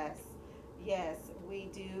 Really? Yes, we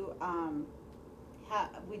do.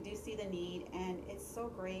 We do see the need, and it's so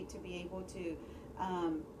great to be able to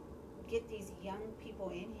get these young people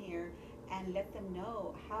in here and let them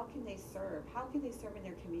know how can they serve, in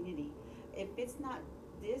their community. If it's not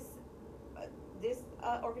this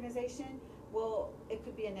organization, well, it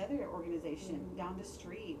could be another organization down the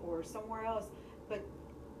street or somewhere else, but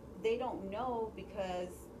they don't know because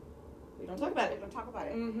we don't talk about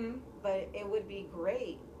it. Mm-hmm. But it would be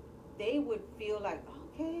great. They would feel like,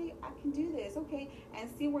 okay, I can do this, okay, and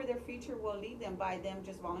see where their future will lead them by them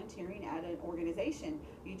just volunteering at an organization.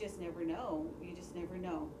 You just never know.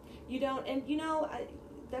 You don't, and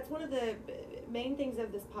that's one of the main things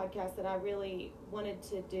of this podcast that I really wanted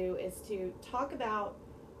to do is to talk about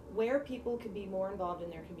where people could be more involved in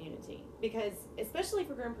their community. Because especially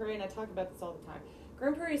for Grand Prairie, and I talk about this all the time,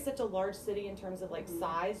 Grand Prairie is such a large city in terms of like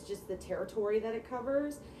size, just the territory that it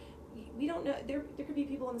covers. We don't know, there could be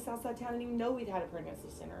people on the south side of town and even know we'd had a pregnancy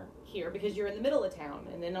center here because you're in the middle of town,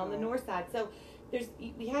 and then on the north side. So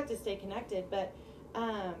we have to stay connected, but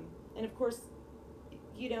and of course,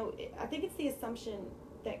 I think it's the assumption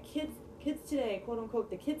that kids today, quote unquote,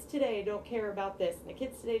 the kids today don't care about this, and the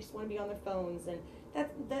kids today just want to be on their phones, and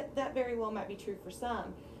that very well might be true for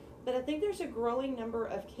some. But I think there's a growing number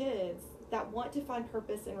of kids that want to find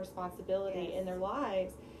purpose and responsibility in their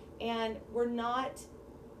lives, and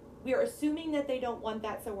we are assuming that they don't want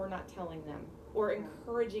that, so we're not telling them or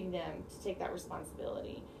encouraging them to take that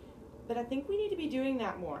responsibility. But I think we need to be doing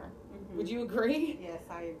that more. Mm-hmm. Would you agree? Yes,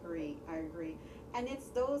 I agree. And it's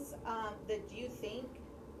those that you think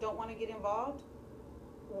don't want to get involved,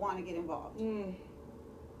 want to get involved.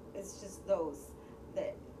 It's just those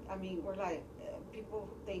that, we're like, people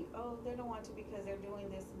think, oh, they don't want to because they're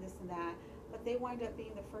doing this and this and that, but they wind up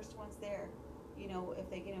being the first ones there. If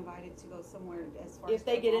they get invited to go somewhere, as far if as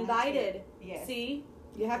they get invited, yes. See,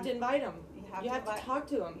 you have to invite them. You have to talk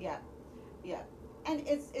to them. Yeah. And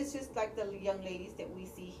it's just like the young ladies that we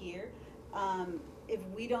see here. If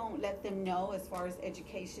we don't let them know as far as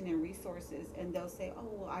education and resources, and they'll say, oh,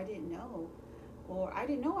 well, I didn't know, or I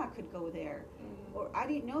didn't know I could go there, or I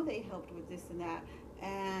didn't know they helped with this and that.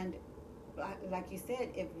 And like you said,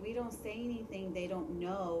 if we don't say anything, they don't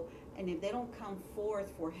know. And if they don't come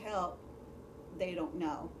forth for help, they don't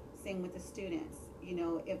know. Same with the students.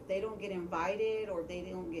 If they don't get invited or if they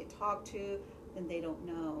don't get talked to, then they don't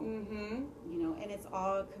know. And it's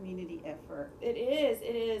all community effort. It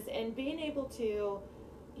is. And being able to,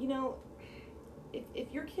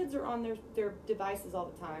 if your kids are on their devices all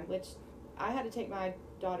the time, which I had to take my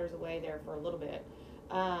daughters away there for a little bit,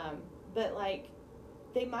 but like,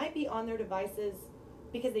 they might be on their devices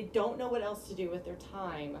because they don't know what else to do with their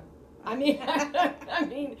time.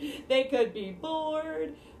 They could be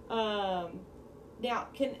bored. Now,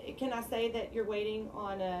 can I say that you're waiting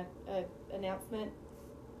on a announcement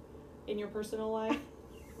in your personal life?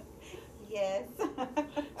 Yes.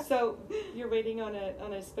 So you're waiting on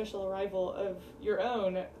a special arrival of your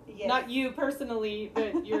own. Yes. Not you personally,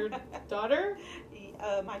 but your daughter?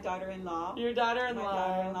 My daughter-in-law. Your daughter-in-law. My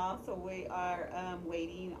daughter-in-law. So we are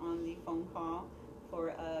waiting on the phone call for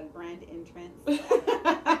a grand entrance.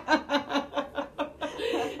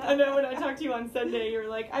 I know when I talked to you on Sunday, you were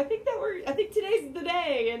like, I think today's the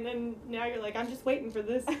day, and then now you're like, I'm just waiting for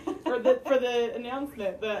this for the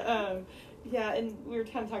announcement. But yeah, and we were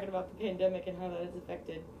kind of talking about the pandemic and how that has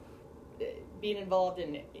affected being involved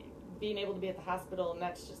and being able to be at the hospital, and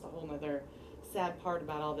that's just a whole nother sad part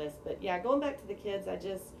about all this. But yeah, going back to the kids, I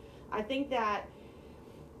think that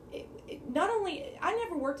not only, I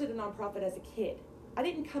never worked at a nonprofit as a kid. I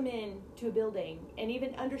didn't come in to a building and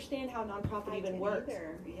even understand how a nonprofit even works.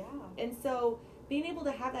 Yeah. And so being able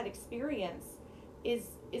to have that experience is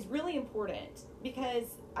really important, because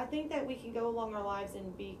I think that we can go along our lives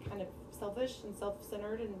and be kind of selfish and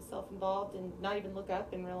self-centered and self-involved and not even look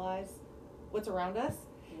up and realize what's around us.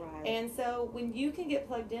 Right. And so when you can get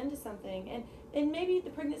plugged into something, and maybe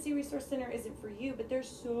the Pregnancy Resource Center isn't for you, but there's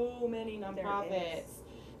so many nonprofits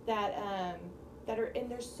that are, and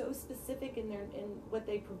they're so specific in what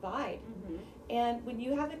they provide. Mm-hmm. And when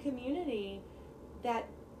you have a community that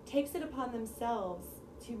takes it upon themselves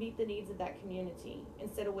to meet the needs of that community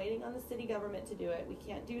instead of waiting on the city government to do it, we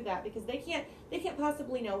can't do that because they can't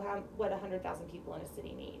possibly know what 100,000 people in a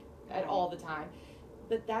city need at all the time.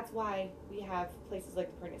 But that's why we have places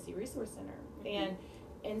like the Pregnancy Resource Center. Mm-hmm.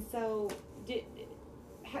 And so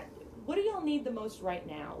what do y'all need the most right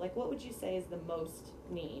now? Like, what would you say is the most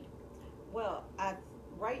need? Well,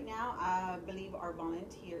 right now, I believe our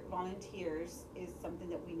volunteers is something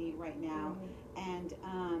that we need right now. Mm-hmm. And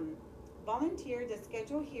volunteer, the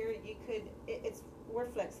schedule here, you could, we're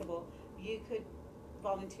flexible. You could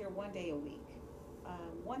volunteer one day a week,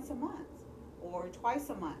 once a month, or twice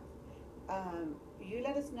a month. You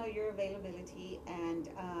let us know your availability, and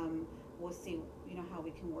we'll see, how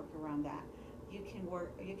we can work around that. You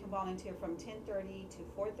can volunteer from 10:30 to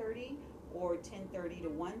 4:30, or 10:30 to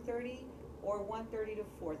 1:30, or 1:30 to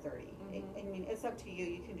 4:30. I mean, it's up to you.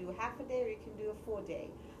 You can do half a day or you can do a full day,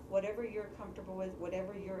 whatever you're comfortable with,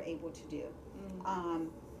 whatever you're able to do.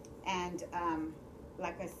 And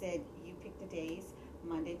like I said, you pick the days,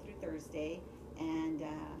 Monday through Thursday, and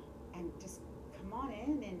just come on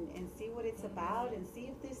in and see what it's about, and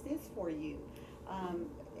see if this is for you.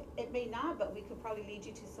 It may not, but we could probably lead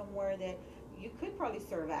you to somewhere that you could probably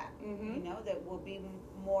serve at, that will be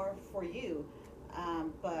more for you.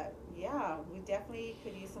 But yeah, we definitely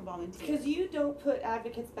could use some volunteers. Because you don't put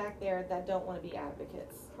advocates back there that don't want to be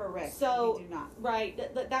advocates. Correct. So we do not.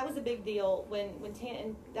 Right. That was a big deal when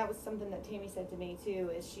and that was something that Tammy said to me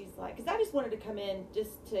too. Is she's like, because I just wanted to come in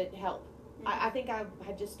just to help. I think I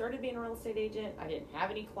had just started being a real estate agent. I didn't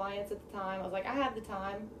have any clients at the time. I was like, I have the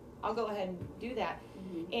time. I'll go ahead and do that.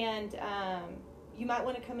 And you might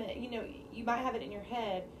want to come in. You might have it in your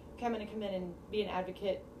head, come in and be an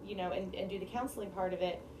advocate. And do the counseling part of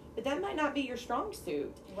it, but that might not be your strong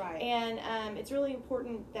suit. Right. And it's really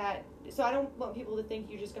important that, so I don't want people to think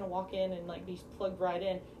you're just going to walk in and like be plugged right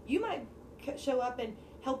in. You might show up and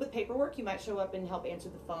help with paperwork. You might show up and help answer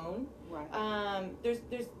the phone. Right. There's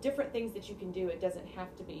different things that you can do. It doesn't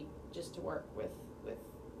have to be just to work with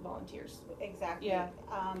volunteers. Exactly. Yeah.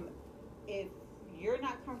 If you're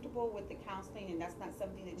not comfortable with the counseling and that's not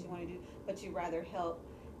something that you want to do, but you rather help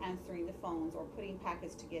answering the phones or putting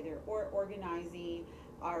packets together or organizing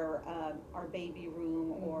our baby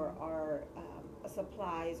room or our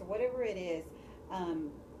supplies or whatever it is,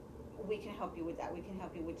 we can help you with that. We can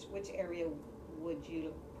help you. Which area would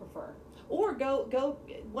you prefer? Or go.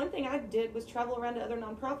 One thing I did was travel around to other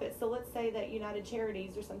nonprofits. So let's say that United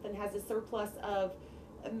Charities or something has a surplus of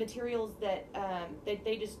materials that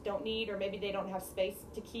they just don't need, or maybe they don't have space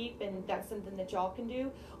to keep, and that's something that y'all can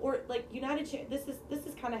do. Or like this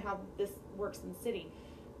is kind of how this works in the city.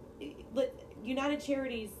 United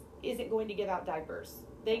Charities isn't going to give out diapers.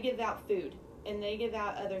 They give out food and they give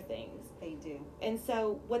out other things. They do. And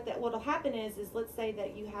so what'll happen is let's say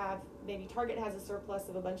that you have, maybe Target has a surplus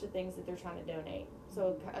of a bunch of things that they're trying to donate.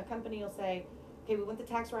 So a company will say, okay, we want the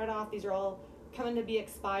tax write-off. These are all coming to be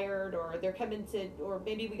expired, or they're coming to, or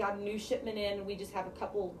maybe we got a new shipment in and we just have a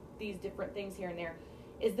couple these different things here and there,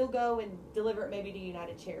 is they'll go and deliver it maybe to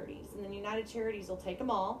United Charities, and then United Charities will take them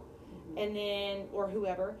all, and then, or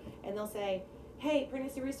whoever, and they'll say, hey,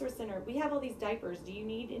 Pregnancy Resource Center, we have all these diapers, do you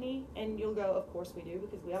need any? And you'll go, of course we do,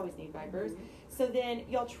 because we always need diapers. So then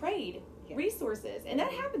y'all trade resources, and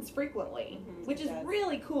that happens frequently, which is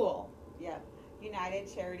really cool. Yeah, United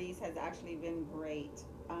Charities has actually been great.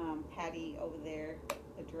 Patty over there,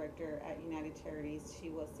 the director at United Charities, she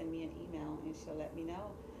will send me an email and she'll let me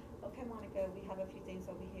know, okay, Monica, we have a few things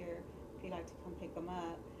over here if you'd like to come pick them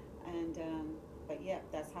up. And but yeah,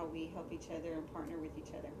 that's how we help each other and partner with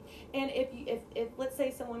each other. And if let's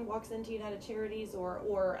say someone walks into United Charities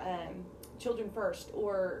or Children First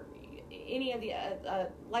or any of the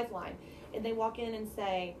Lifeline, and they walk in and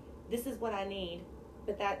say, this is what I need,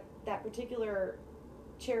 but that particular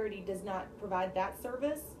charity does not provide that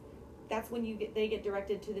service, that's when they get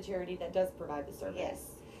directed to the charity that does provide the service. Yes.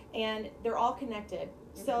 And they're all connected.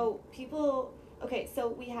 So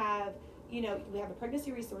so we have, we have a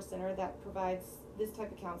Pregnancy Resource Center that provides this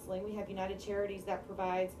type of counseling. We have United Charities that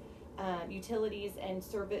provides utilities and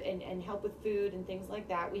service and help with food and things like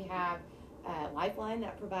that. We have Lifeline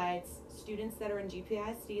that provides students that are in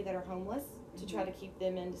GPISD that are homeless to try to keep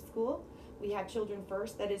them into school. We have Children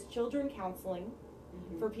First, that is children counseling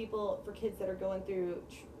for kids that are going through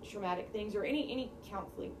traumatic things, or any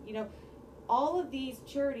counseling. All of these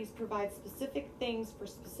charities provide specific things for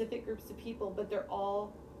specific groups of people, but they're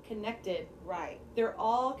all connected. Right. They're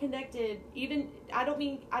all connected. Even I don't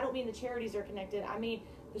mean the charities are connected. I mean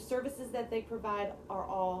the services that they provide are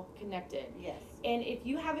all connected. Yes. And if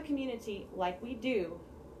you have a community like we do,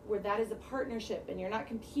 where that is a partnership and you're not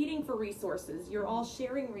competing for resources, you're all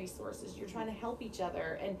sharing resources, you're trying to help each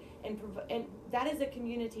other, and that is a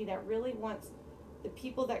community that really wants the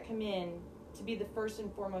people that come in to be the first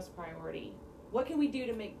and foremost priority. What can we do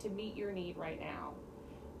to meet your need right now?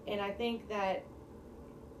 And I think that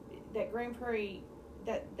Grand Prairie,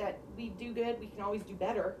 that we do good, we can always do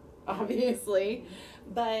better, obviously.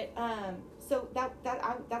 But so that's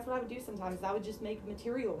what I would do sometimes. I would just make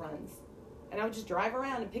material runs. And I would just drive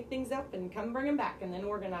around and pick things up and come bring them back and then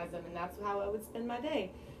organize them. And that's how I would spend my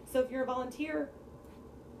day. So if you're a volunteer,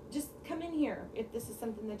 just come in here if this is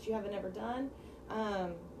something that you haven't ever done.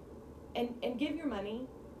 And give your money.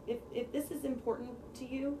 If this is important to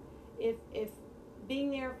you, if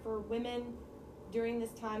being there for women during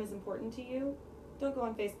this time is important to you, don't go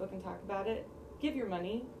on Facebook and talk about it. Give your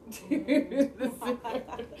money.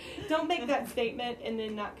 Don't make that statement and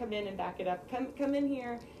then not come in and back it up. Come in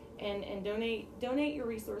here and donate your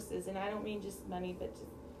resources, and I don't mean just money, but just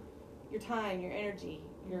your time, your energy,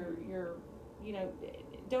 your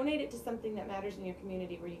donate it to something that matters in your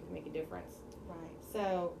community where you can make a difference. Right.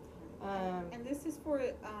 So, and this is for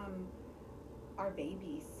our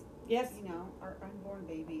babies. Yes. Our unborn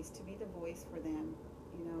babies, to be the voice for them.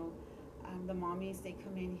 The mommies, they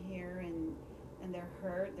come in here and they're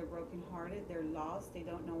hurt, they're brokenhearted, they're lost, they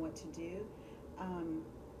don't know what to do.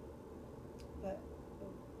 But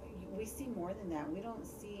we see more than that. We don't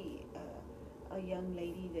see a young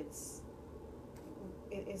lady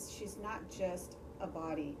she's not just a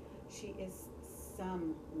body. She is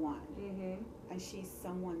someone, and she's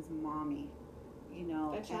someone's mommy.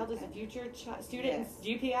 That child is a future student in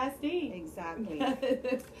GPISD. Exactly.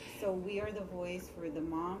 So we are the voice for the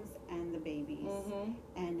moms and the babies,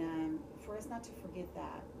 and for us not to forget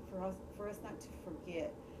that, for us not to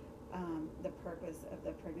forget the purpose of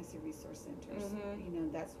the pregnancy resource centers.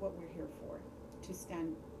 That's what we're here for, to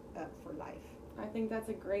stand up for life. I think that's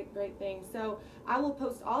a great thing. So I will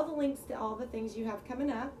post all the links to all the things you have coming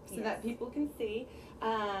up so that people can see.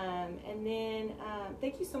 And then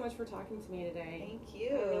thank you so much for talking to me today. Thank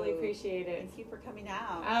you. I really appreciate it. Thank you for coming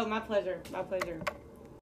out. Oh, my pleasure. My pleasure.